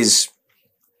 This is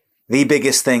the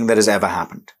biggest thing that has ever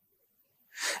happened.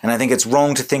 And I think it's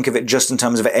wrong to think of it just in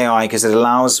terms of AI, because it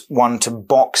allows one to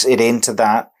box it into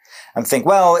that and think,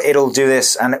 well, it'll do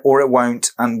this or it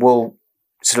won't, and we'll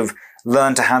sort of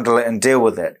learn to handle it and deal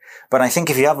with it. But I think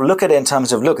if you have a look at it in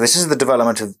terms of, look, this is the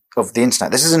development of the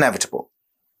internet. This is inevitable.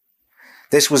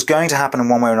 This was going to happen in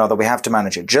one way or another. We have to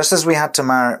manage it. Just as we had to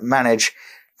manage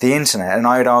the internet. And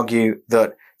I would argue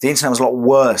that the internet was a lot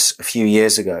worse a few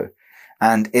years ago.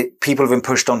 And people have been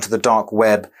pushed onto the dark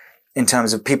web in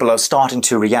terms of people are starting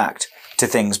to react to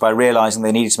things by realizing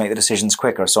they needed to make the decisions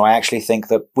quicker. So I actually think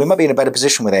that we might be in a better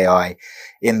position with AI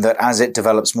in that as it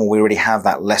develops more, we already have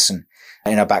that lesson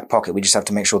in our back pocket. We just have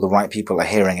to make sure the right people are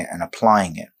hearing it and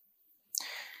applying it.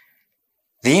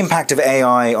 The impact of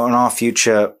AI on our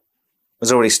future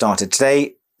has already started.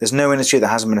 Today, there's no industry that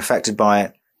hasn't been affected by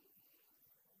it.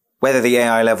 Whether the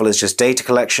AI level is just data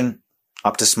collection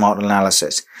up to smart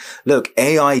analysis. Look,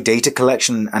 AI data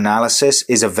collection analysis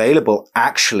is available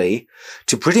actually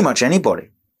to pretty much anybody.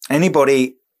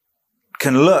 Anybody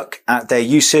can look at their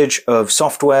usage of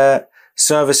software,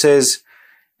 services,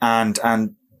 and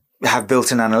have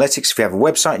built-in analytics. If you have a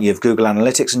website, you have Google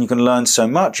Analytics, and you can learn so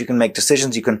much. You can make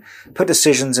decisions. You can put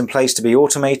decisions in place to be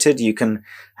automated. You can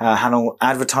handle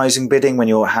advertising bidding when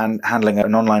you're handling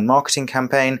an online marketing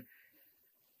campaign.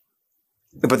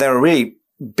 But there are really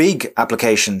big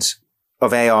applications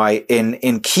of AI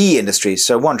in key industries.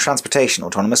 So one, transportation,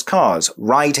 autonomous cars,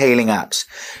 ride-hailing apps.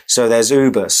 So there's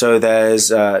Uber. So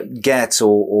there's Get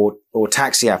or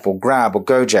Taxi app or Grab or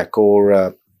Gojek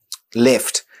or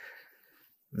Lyft.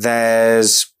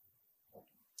 There's,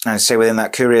 I'd say within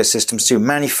that, courier systems too,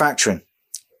 manufacturing,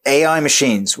 AI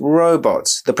machines,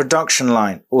 robots, the production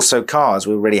line, also cars.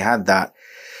 We already had that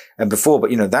before, but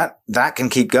that can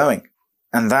keep going.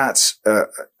 And that's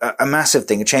a massive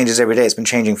thing. It changes every day. It's been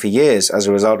changing for years as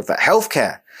a result of that.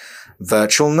 Healthcare,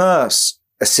 virtual nurse,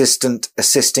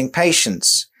 assisting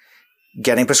patients,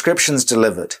 getting prescriptions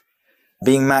delivered,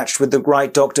 being matched with the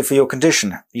right doctor for your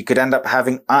condition. You could end up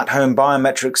having at-home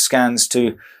biometric scans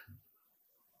to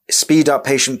speed up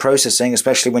patient processing,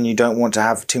 especially when you don't want to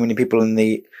have too many people in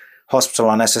the hospital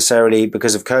unnecessarily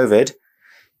because of COVID.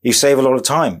 You save a lot of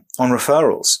time on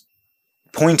referrals.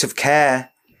 Point of care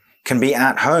can be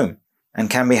at home and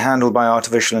can be handled by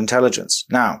artificial intelligence.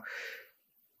 Now,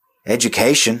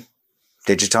 education,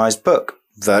 digitized book,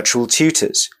 virtual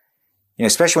tutors.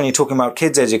 Especially when you're talking about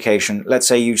kids' education, let's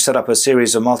say you set up a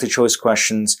series of multi-choice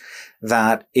questions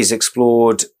that is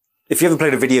explored. If you ever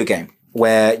played a video game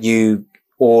where I can't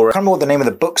remember what the name of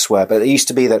the books were, but it used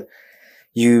to be that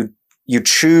you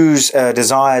choose a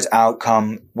desired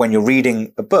outcome when you're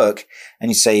reading a book,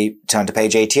 and you say, turn to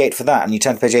page 88 for that. And you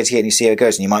turn to page 88 and you see how it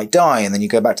goes, and you might die, and then you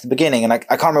go back to the beginning. And I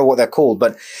can't remember what they're called,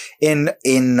 but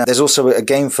there's also a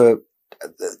game for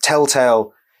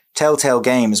Telltale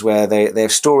games where they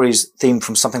have stories themed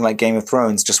from something like Game of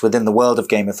Thrones, just within the world of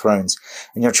Game of Thrones.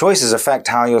 And your choices affect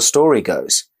how your story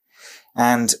goes.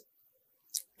 And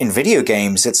in video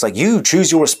games, it's like you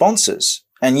choose your responses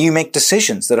and you make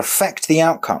decisions that affect the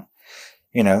outcome.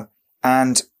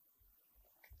 And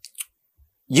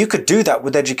you could do that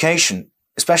with education,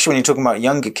 especially when you're talking about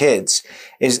younger kids,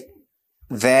 is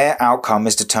their outcome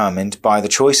is determined by the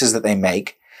choices that they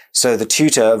make. So the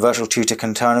virtual tutor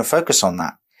can turn and focus on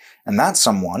that. And that's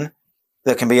someone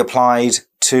that can be applied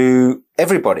to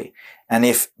everybody. And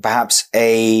if perhaps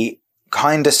a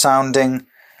kinder sounding,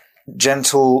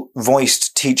 gentle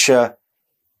voiced teacher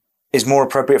is more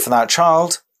appropriate for that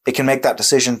child, it can make that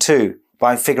decision too,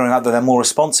 by figuring out that they're more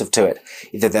responsive to it.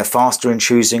 Either they're faster in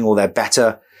choosing or they're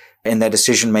better in their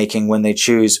decision making when they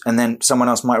choose. And then someone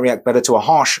else might react better to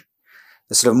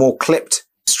the sort of more clipped,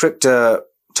 stricter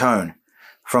tone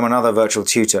from another virtual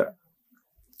tutor.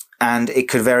 And it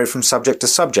could vary from subject to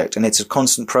subject. And it's a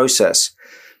constant process.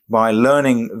 By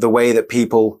learning the way that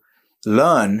people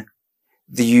learn,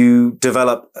 you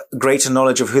develop greater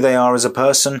knowledge of who they are as a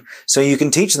person, so you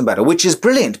can teach them better, which is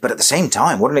brilliant. But at the same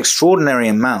time, what an extraordinary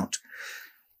amount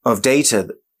of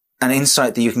data and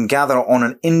insight that you can gather on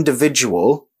an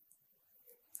individual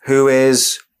who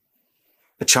is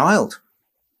a child.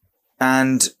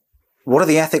 And what are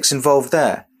the ethics involved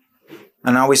there?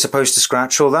 And are we supposed to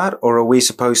scratch all that, or are we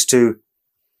supposed to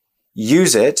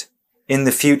use it in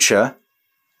the future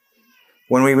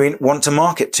when we want to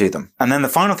market to them? And then the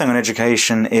final thing on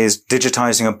education is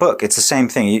digitizing a book. It's the same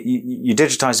thing. You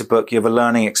digitize a book, you have a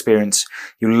learning experience.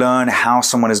 You learn how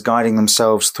someone is guiding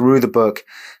themselves through the book,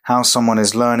 how someone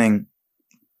is learning.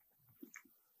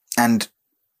 And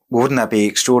wouldn't that be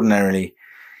extraordinarily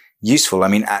useful? I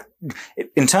mean,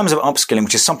 in terms of upskilling,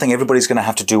 which is something everybody's going to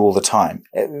have to do all the time.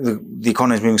 The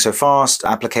economy is moving so fast.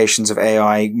 Applications of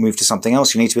AI move to something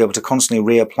else. You need to be able to constantly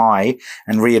reapply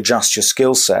and readjust your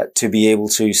skill set to be able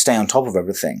to stay on top of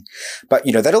everything. But,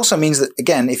 that also means that,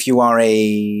 again, if you are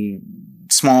a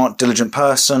smart, diligent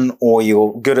person, or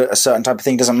you're good at a certain type of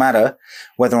thing, doesn't matter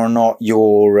whether or not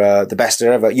you're the best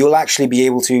at ever, you'll actually be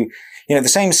able to, the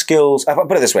same skills. I'll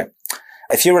put it this way.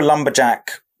 If you're a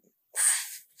lumberjack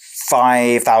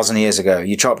 5,000 years ago,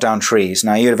 you chopped down trees.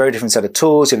 Now you had a very different set of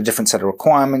tools, you had a different set of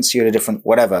requirements, you had a different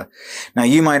whatever. Now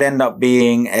you might end up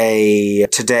being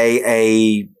today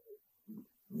a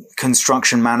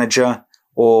construction manager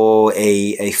or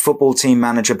a football team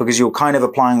manager, because you're kind of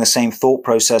applying the same thought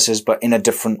processes, but in a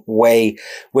different way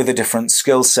with a different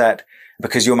skill set,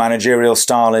 because your managerial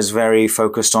style is very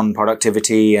focused on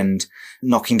productivity and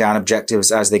knocking down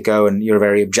objectives as they go, and you're a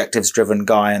very objectives-driven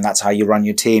guy, and that's how you run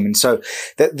your team. And so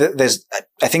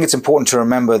I think it's important to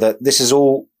remember that this is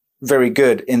all very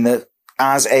good in that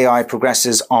as AI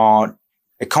progresses our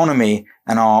economy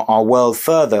and our world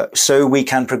further, so we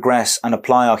can progress and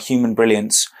apply our human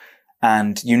brilliance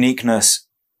and uniqueness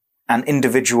and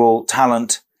individual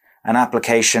talent and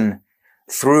application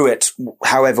through it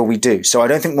however we do. So I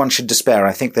don't think one should despair.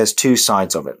 I think there's two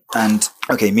sides of it. And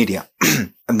okay, media.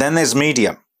 And then there's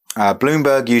media.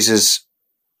 Bloomberg uses,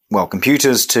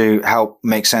 computers to help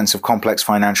make sense of complex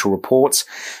financial reports.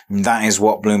 And that is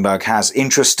what Bloomberg has.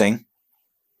 Interesting,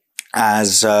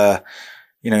 as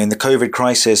in the COVID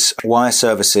crisis, wire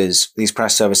services, these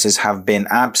press services have been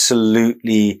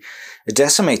absolutely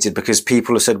decimated because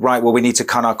people have said, right, well, we need to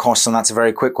cut our costs, and that's a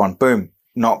very quick one. Boom.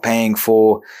 Not paying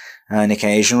for Nikkei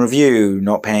Asian Review,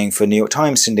 not paying for New York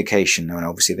Times syndication. I mean,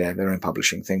 obviously they're their own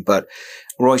publishing thing, but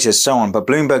Reuters, so on. But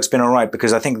Bloomberg's been all right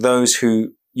because I think those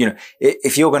who,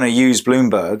 if you're going to use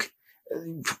Bloomberg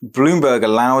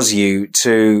allows you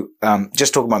to,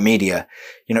 just talk about media,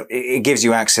 it gives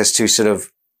you access to sort of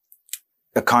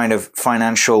a kind of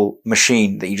financial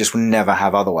machine that you just would never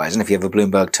have otherwise. And if you have a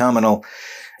Bloomberg terminal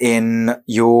in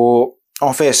your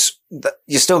office,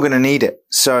 you're still going to need it.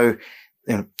 So,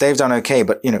 they've done okay,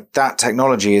 but, that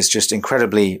technology is just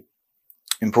incredibly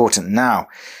important. Now,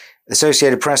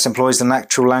 Associated Press employs the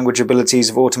natural language abilities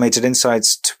of automated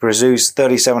insights to produce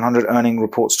 3,700 earning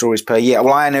report stories per year.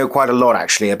 Well, I know quite a lot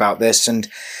actually about this, and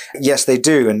yes, they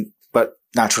do. But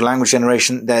natural language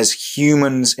generation, there's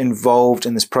humans involved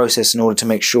in this process in order to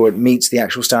make sure it meets the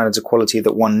actual standards of quality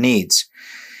that one needs.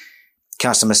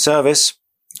 Customer service.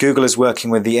 Google is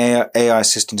working with the AI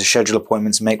assistant to schedule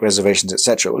appointments, make reservations,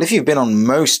 etc. Well, if you've been on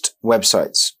most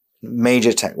websites,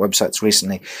 major tech websites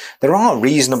recently, there are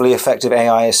reasonably effective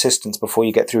AI assistants before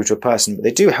you get through to a person, but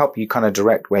they do help you kind of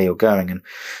direct where you're going. And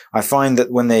I find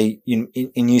that when they in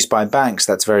use by banks,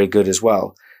 that's very good as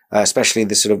well, especially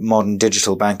the sort of modern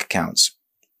digital bank accounts.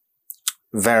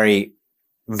 Very,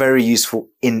 very useful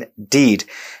indeed.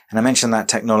 And I mentioned that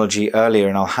technology earlier,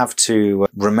 and I'll have to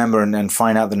remember and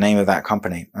find out the name of that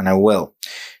company, and I will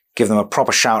give them a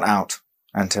proper shout out,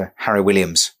 and to Harry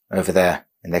Williams over there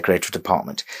in their creative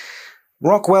department.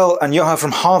 Rockwell and Yoho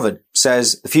from Harvard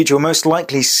says the future will most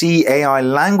likely see AI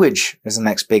language as the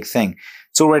next big thing.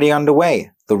 It's already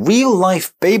underway. The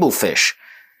real-life Babelfish.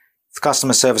 The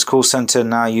customer service call center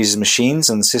now uses machines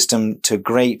and the system to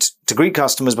greet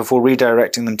customers before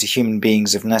redirecting them to human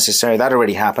beings if necessary. That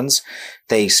already happens.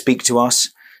 They speak to us.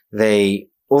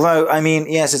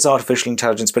 Yes, it's artificial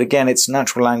intelligence, but again, it's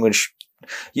natural language.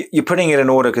 You're putting it in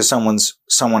order because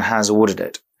someone has ordered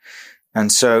it.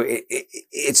 And so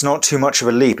it's not too much of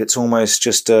a leap. It's almost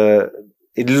just it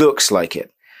looks like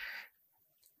it.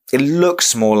 It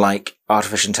looks more like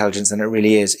artificial intelligence than it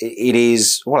really is. It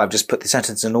is, I've just put the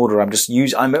sentence in order.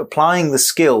 I'm applying the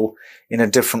skill in a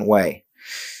different way.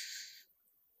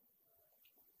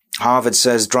 Harvard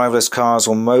says driverless cars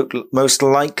will most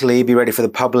likely be ready for the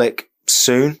public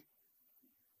soon.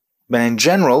 But in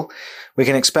general, we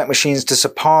can expect machines to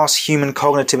surpass human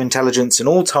cognitive intelligence in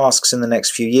all tasks in the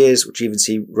next few years, which we've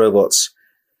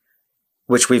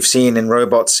seen in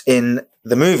robots in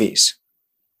the movies.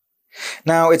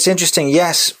 Now, it's interesting.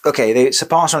 Yes, okay, they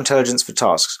surpass our intelligence for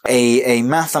tasks. A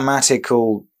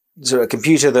mathematical, a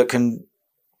computer that can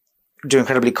do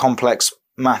incredibly complex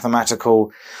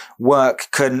mathematical work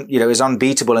is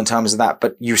unbeatable in terms of that,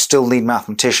 but you still need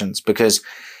mathematicians because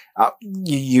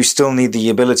you still need the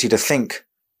ability to think.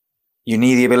 You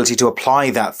need the ability to apply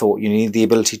that thought. You need the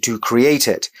ability to create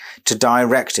it, to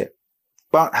direct it.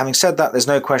 But having said that, there's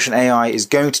no question AI is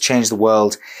going to change the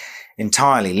world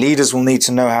entirely. Leaders will need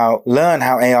to learn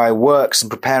how AI works and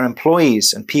prepare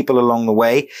employees and people along the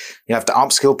way. You have to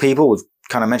upskill people. We've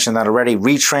kind of mentioned that already.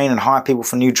 Retrain and hire people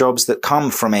for new jobs that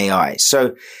come from AI.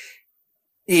 So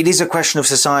it is a question of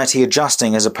society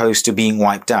adjusting as opposed to being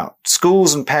wiped out.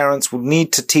 Schools and parents will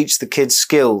need to teach the kids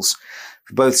skills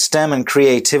for both STEM and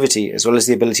creativity, as well as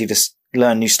the ability to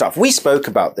learn new stuff. We spoke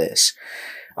about this.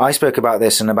 I spoke about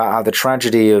this and about how the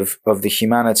tragedy of the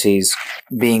humanities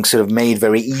being sort of made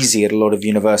very easy at a lot of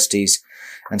universities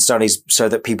and studies so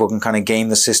that people can kind of game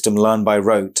the system, learn by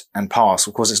rote and pass.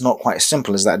 Of course, it's not quite as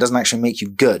simple as that. It doesn't actually make you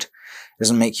good. It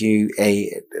doesn't make you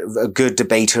a good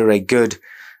debater, a good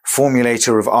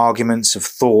formulator of arguments, of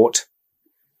thought.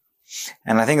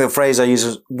 And I think the phrase I use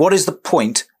is, what is the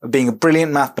point of being a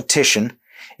brilliant mathematician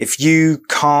if you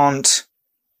can't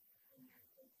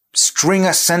string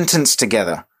a sentence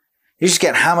together? You just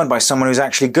get hammered by someone who's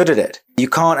actually good at it. You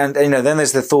can't, and then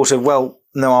there's the thought of,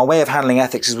 no, our way of handling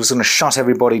ethics is we're going to shut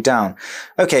everybody down.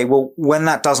 Okay, well, when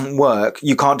that doesn't work,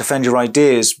 you can't defend your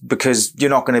ideas because you're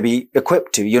not going to be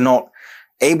equipped to. You're not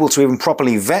able to even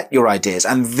properly vet your ideas.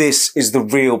 And this is the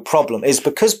real problem, is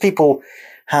because people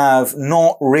have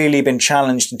not really been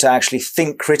challenged to actually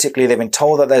think critically. They've been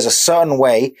told that there's a certain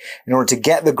way in order to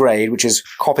get the grade, which is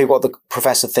copy what the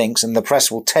professor thinks and the press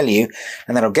will tell you,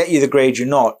 and that'll get you the grade you're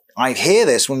not. I hear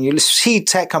this when you see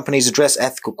tech companies address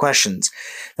ethical questions.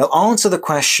 They'll answer the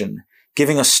question,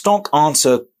 giving a stock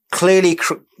answer clearly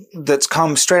that's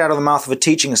come straight out of the mouth of a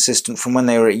teaching assistant from when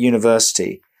they were at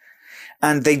university.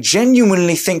 And they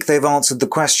genuinely think they've answered the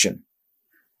question,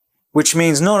 which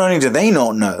means not only do they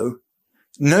not know,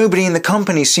 nobody in the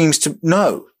company seems to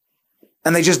know.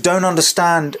 And they just don't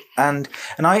understand. And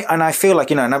I feel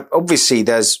like, and obviously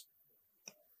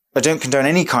I don't condone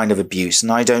any kind of abuse,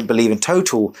 and I don't believe in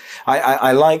total.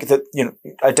 I like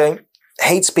that,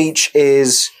 hate speech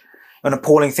is an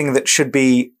appalling thing that should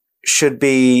be,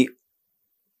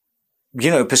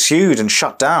 pursued and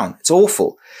shut down. It's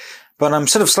awful. But I'm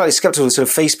sort of slightly skeptical of sort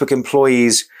of Facebook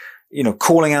employees,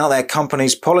 calling out their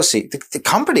company's policy. The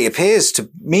company appears to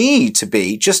me to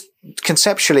be just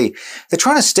conceptually, they're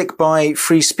trying to stick by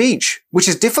free speech, which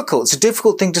is difficult. It's a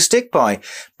difficult thing to stick by,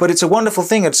 but it's a wonderful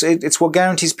thing. It's what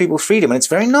guarantees people freedom. And it's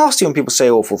very nasty when people say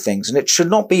awful things, and it should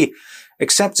not be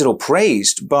accepted or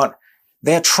praised, but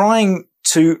they're trying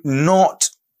to not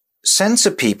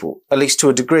censor people, at least to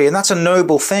a degree. And that's a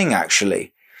noble thing,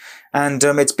 actually. And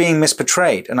it's being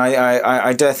misportrayed. And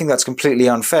I think that's completely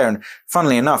unfair. And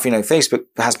funnily enough, Facebook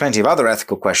has plenty of other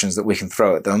ethical questions that we can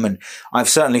throw at them. And I've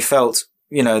certainly felt,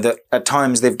 that at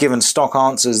times they've given stock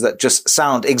answers that just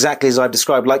sound exactly as I've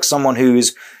described, like someone who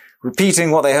is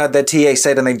repeating what they heard their TA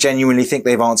said and they genuinely think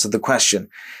they've answered the question.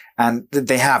 And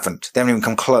they haven't. They haven't even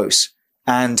come close.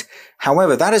 And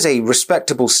however, that is a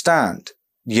respectable stand,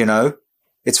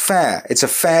 It's fair. It's a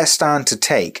fair stand to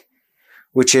take,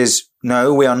 which is,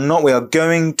 no, we are not. We are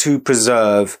going to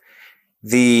preserve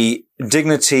the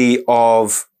dignity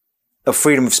of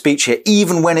freedom of speech here,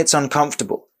 even when it's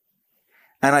uncomfortable.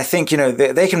 And I think,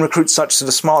 they can recruit such sort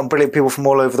of smart and brilliant people from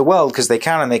all over the world because they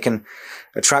can, and they can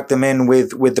attract them in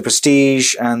with the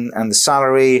prestige and the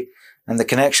salary and the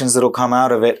connections that'll come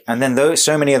out of it. And then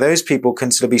so many of those people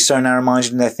can sort of be so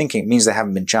narrow-minded in their thinking. It means they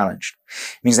haven't been challenged.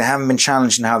 It means they haven't been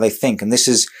challenged in how they think. And this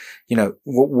is,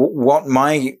 what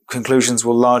my conclusions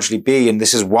will largely be. And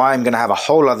this is why I'm going to have a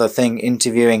whole other thing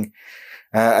interviewing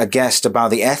a guest about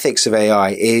the ethics of AI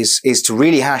is to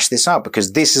really hash this out,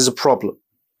 because this is a problem.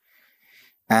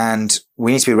 And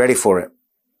we need to be ready for it,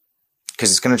 because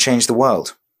it's going to change the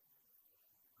world.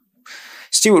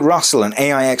 Stuart Russell, an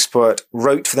AI expert,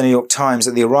 wrote for the New York Times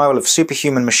that the arrival of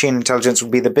superhuman machine intelligence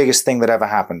would be the biggest thing that ever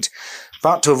happened.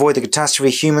 But to avoid the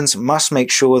catastrophe, humans must make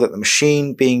sure that the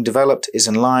machine being developed is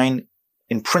in line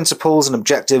in principles and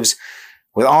objectives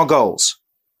with our goals,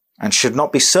 and should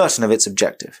not be certain of its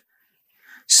objective.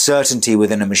 Certainty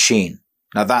within a machine.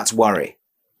 Now that's worry.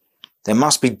 There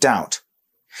must be doubt.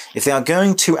 If they are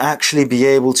going to actually be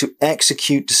able to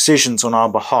execute decisions on our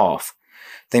behalf,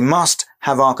 they must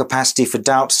have our capacity for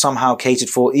doubt somehow catered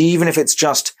for, even if it's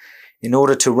just in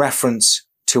order to reference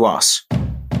to us.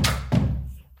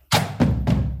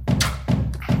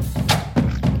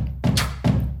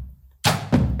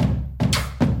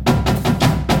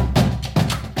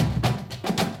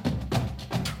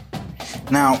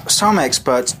 Now, some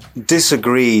experts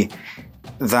disagree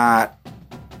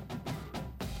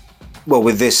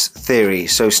with this theory.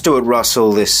 So Stuart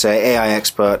Russell, this AI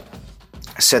expert,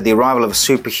 said the arrival of a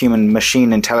superhuman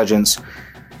machine intelligence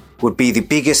would be the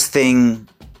biggest thing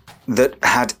that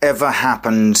had ever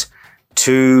happened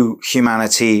to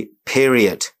humanity,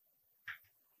 period.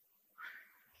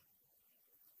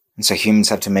 And so humans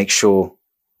have to make sure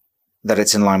that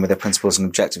it's in line with their principles and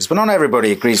objectives. But not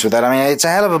everybody agrees with that. I mean, it's a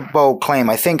hell of a bold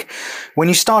claim. I think when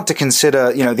you start to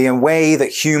consider, the way that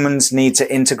humans need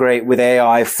to integrate with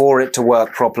AI for it to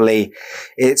work properly,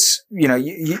 it's,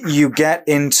 you get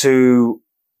into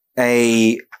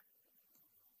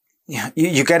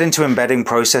you get into embedding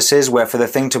processes where for the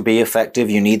thing to be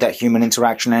effective, you need that human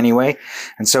interaction anyway.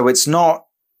 And so it's not,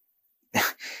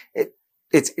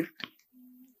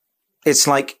 it's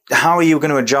like, how are you going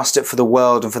to adjust it for the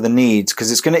world and for the needs?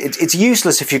 Because it's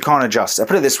useless if you can't adjust it. I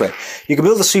put it this way. You can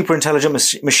build a super intelligent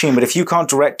machine, but if you can't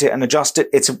direct it and adjust it,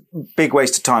 it's a big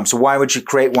waste of time. So why would you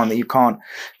create one that you can't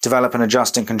develop and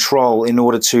adjust and control in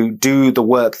order to do the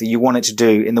work that you want it to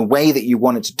do in the way that you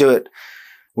want it to do it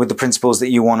with the principles that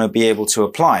you want to be able to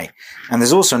apply? And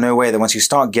there's also no way that once you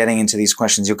start getting into these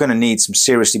questions, you're going to need some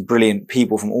seriously brilliant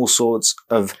people from all sorts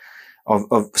of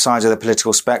sides of the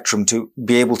political spectrum to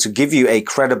be able to give you a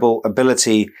credible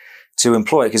ability to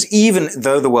employ it. Because even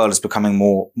though the world is becoming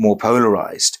more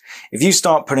polarized, if you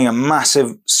start putting a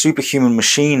massive superhuman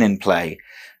machine in play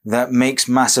that makes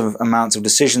massive amounts of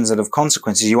decisions that have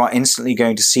consequences, you are instantly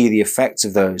going to see the effects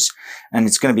of those. And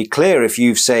it's going to be clear if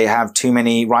you, say, have too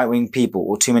many right-wing people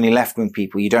or too many left-wing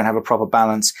people, you don't have a proper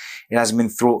balance, it hasn't been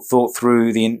thought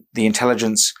through, the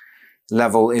intelligence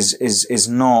level is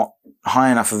not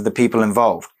high enough of the people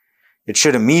involved. It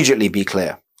should immediately be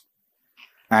clear,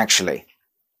 actually.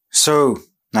 So,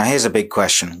 now here's a big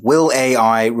question. Will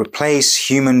AI replace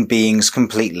human beings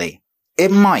completely?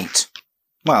 It might.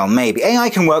 Well, maybe. AI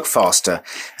can work faster,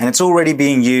 and it's already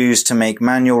being used to make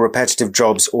manual repetitive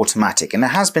jobs automatic, and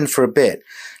it has been for a bit.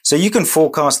 So you can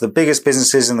forecast the biggest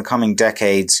businesses in the coming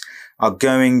decades are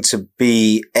going to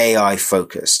be AI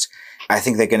focused. I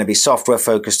think they're going to be software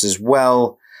focused as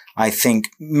well. I think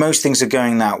most things are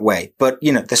going that way. But,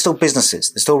 they're still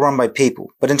businesses. They're still run by people.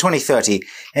 But in 2030,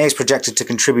 AI is projected to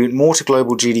contribute more to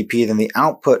global GDP than the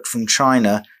output from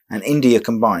China and India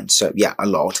combined. So, yeah, a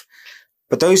lot.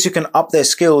 But those who can up their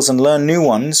skills and learn new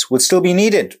ones would still be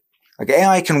needed. Like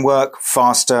AI can work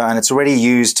faster, and it's already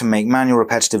used to make manual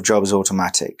repetitive jobs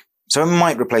automatic. So it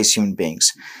might replace human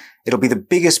beings. It'll be the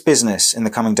biggest business in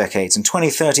the coming decades. In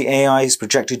 2030, AI is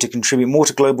projected to contribute more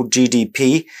to global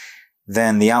GDP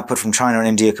than the output from China and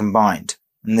India combined.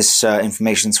 And this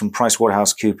information is from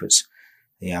PricewaterhouseCoopers,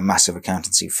 the massive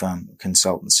accountancy firm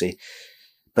consultancy.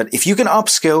 But if you can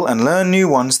upskill and learn new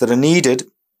ones that are needed,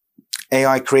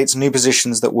 AI creates new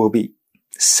positions that will be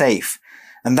safe.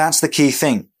 And that's the key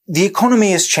thing. The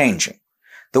economy is changing.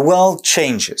 The world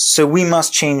changes, so we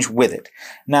must change with it.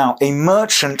 Now, a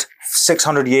merchant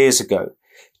 600 years ago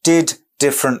did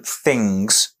different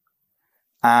things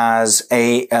as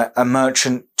a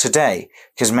merchant today,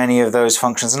 because many of those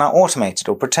functions are now automated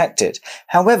or protected.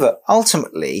 However,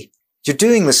 ultimately, you're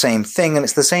doing the same thing, and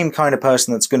it's the same kind of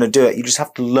person that's going to do it. You just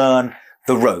have to learn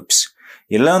the ropes.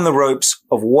 You learn the ropes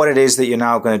of what it is that you're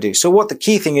now going to do. So what the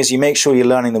key thing is, you make sure you're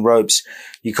learning the ropes.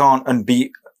 You can't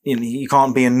be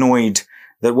annoyed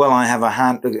that, well, I have a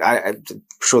hand. I'm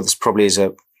sure this probably is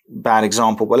a bad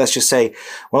example, but let's just say,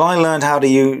 well, I learned how to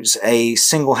use a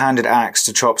single-handed axe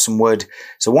to chop some wood.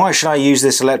 So why should I use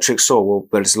this electric saw? Well,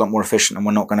 but it's a lot more efficient, and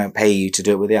we're not going to pay you to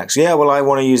do it with the axe. Yeah, well, I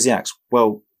want to use the axe.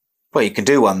 Well, you can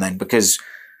do one then, because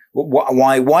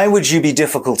why would you be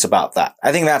difficult about that?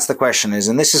 I think that's the question is,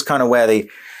 and this is kind of where the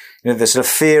sort of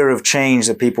fear of change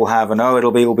that people have, and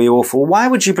it'll be awful. Why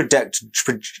would you protect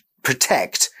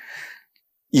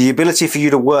the ability for you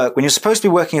to work when you're supposed to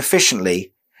be working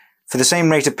efficiently for the same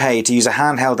rate of pay to use a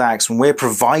handheld axe when we're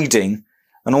providing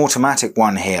an automatic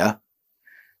one here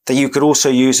that you could also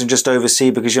use and just oversee,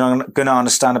 because you're not going to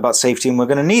understand about safety and we're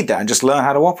going to need that and just learn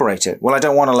how to operate it. Well, I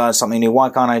don't want to learn something new. Why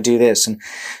can't I do this? And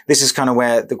this is kind of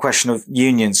where the question of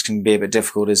unions can be a bit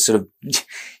difficult, is sort of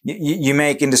you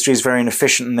make industries very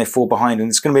inefficient and they fall behind. And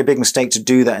it's going to be a big mistake to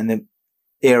do that in the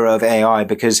era of AI,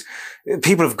 because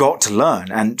people have got to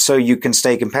learn, and so you can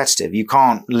stay competitive. You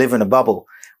can't live in a bubble.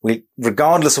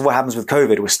 Regardless of what happens with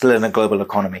COVID, we're still in a global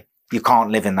economy. You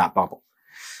can't live in that bubble.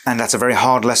 And that's a very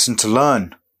hard lesson to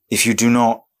learn if you do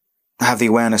not have the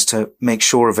awareness to make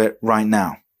sure of it right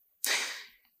now.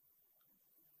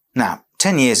 Now,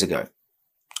 10 years ago,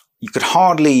 most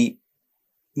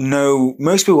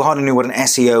people hardly knew what an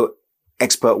SEO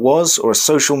expert was, or a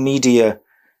social media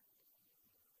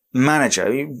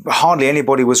manager. Hardly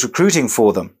anybody was recruiting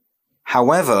for them.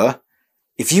 However,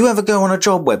 if you ever go on a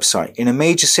job website in a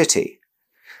major city,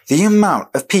 the amount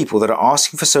of people that are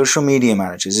asking for social media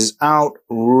managers is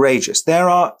outrageous.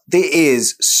 There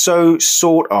is so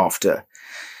sought after.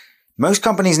 Most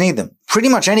companies need them. Pretty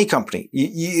much any company.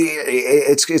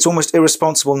 It's almost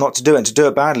irresponsible not to do it, and to do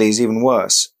it badly is even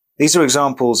worse. These are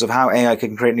examples of how AI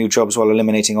can create new jobs while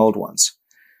eliminating old ones.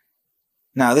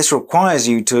 Now, this requires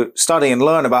you to study and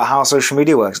learn about how social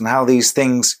media works and how these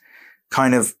things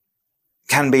kind of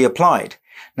can be applied.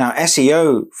 Now,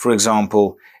 SEO, for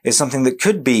example, is something that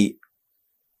could be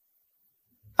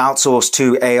outsourced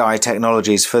to AI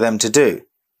technologies for them to do.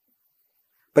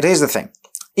 But here's the thing.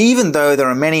 Even though there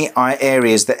are many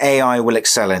areas that AI will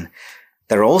excel in,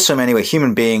 there are also many where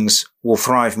human beings will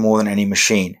thrive more than any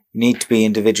machine. You need to be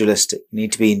individualistic. You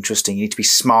need to be interesting. You need to be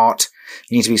smart.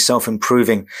 You need to be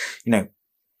self-improving.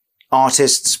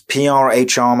 Artists, PR,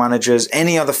 HR managers,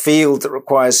 any other field that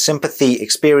requires sympathy,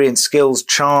 experience, skills,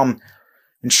 charm.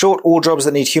 In short, all jobs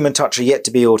that need human touch are yet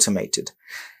to be automated.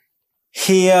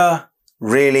 Here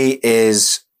really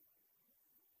is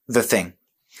the thing.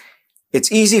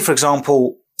 It's easy, for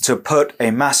example, to put a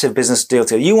massive business deal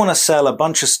together. You want to sell a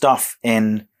bunch of stuff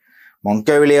in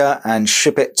Mongolia and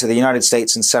ship it to the United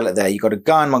States and sell it there. You got a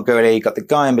guy in Mongolia, you got the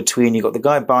guy in between, you got the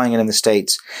guy buying it in the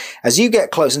States. As you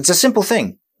get close, and it's a simple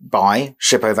thing. Buy,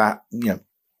 ship over,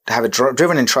 have it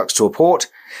driven in trucks to a port,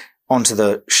 onto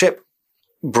the ship,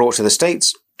 brought to the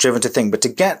States, driven to thing. But to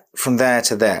get from there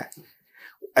to there,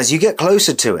 as you get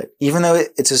closer to it, even though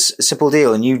it's a simple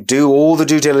deal and you do all the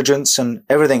due diligence and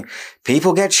everything,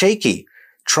 people get shaky.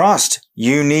 Trust.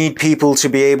 You need people to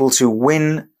be able to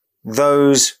win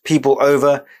those people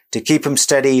over, to keep them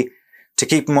steady, to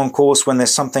keep them on course when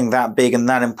there's something that big and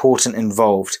that important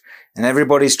involved. And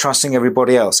everybody's trusting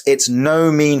everybody else. It's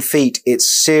no mean feat. It's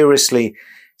seriously,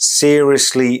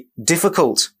 seriously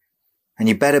difficult. And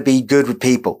you better be good with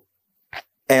people.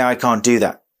 AI can't do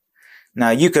that.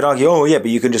 Now, you could argue, oh yeah,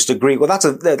 but you can just agree. Well, that's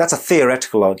a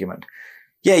theoretical argument.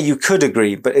 Yeah, you could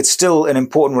agree, but it's still an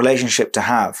important relationship to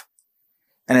have.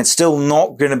 And it's still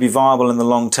not going to be viable in the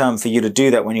long term for you to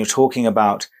do that when you're talking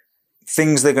about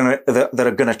things that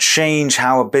are going to change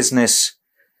how a business,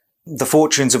 the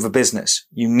fortunes of a business.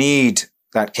 You need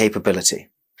that capability.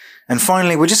 And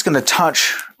finally, we're just going to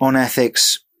touch on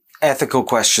ethical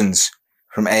questions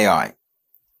from AI.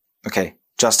 Okay,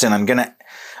 Justin, I'm going to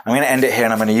end it here,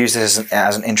 and I'm going to use this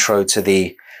as an intro to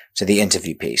the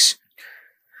interview piece.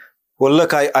 Well,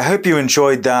 look, I hope you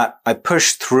enjoyed that. I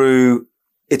pushed through.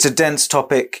 It's a dense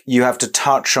topic. You have to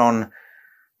touch on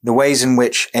the ways in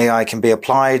which AI can be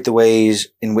applied, the ways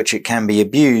in which it can be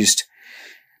abused.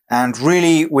 And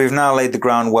really, we've now laid the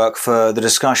groundwork for the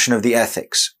discussion of the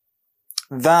ethics.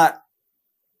 That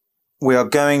we are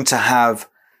going to have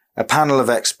a panel of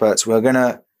experts. We're going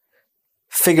to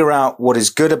figure out what is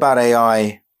good about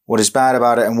AI, what is bad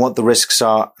about it, and what the risks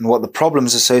are, and what the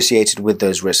problems associated with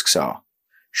those risks are.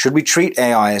 Should we treat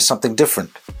AI as something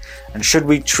different? And should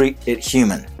we treat it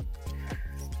human?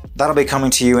 That'll be coming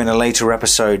to you in a later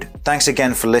episode. Thanks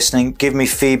again for listening. Give me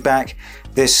feedback.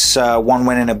 This one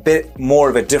went in a bit more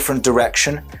of a different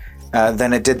direction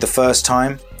than it did the first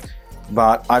time,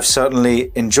 but I've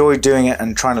certainly enjoyed doing it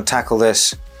and trying to tackle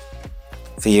this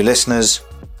for you listeners.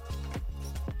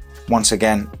 Once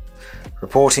again,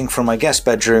 reporting from my guest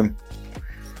bedroom,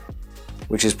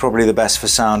 which is probably the best for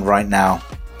sound right now.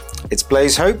 It's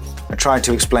Blaze Hope. I tried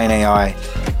to explain AI.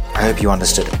 I hope you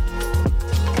understood it.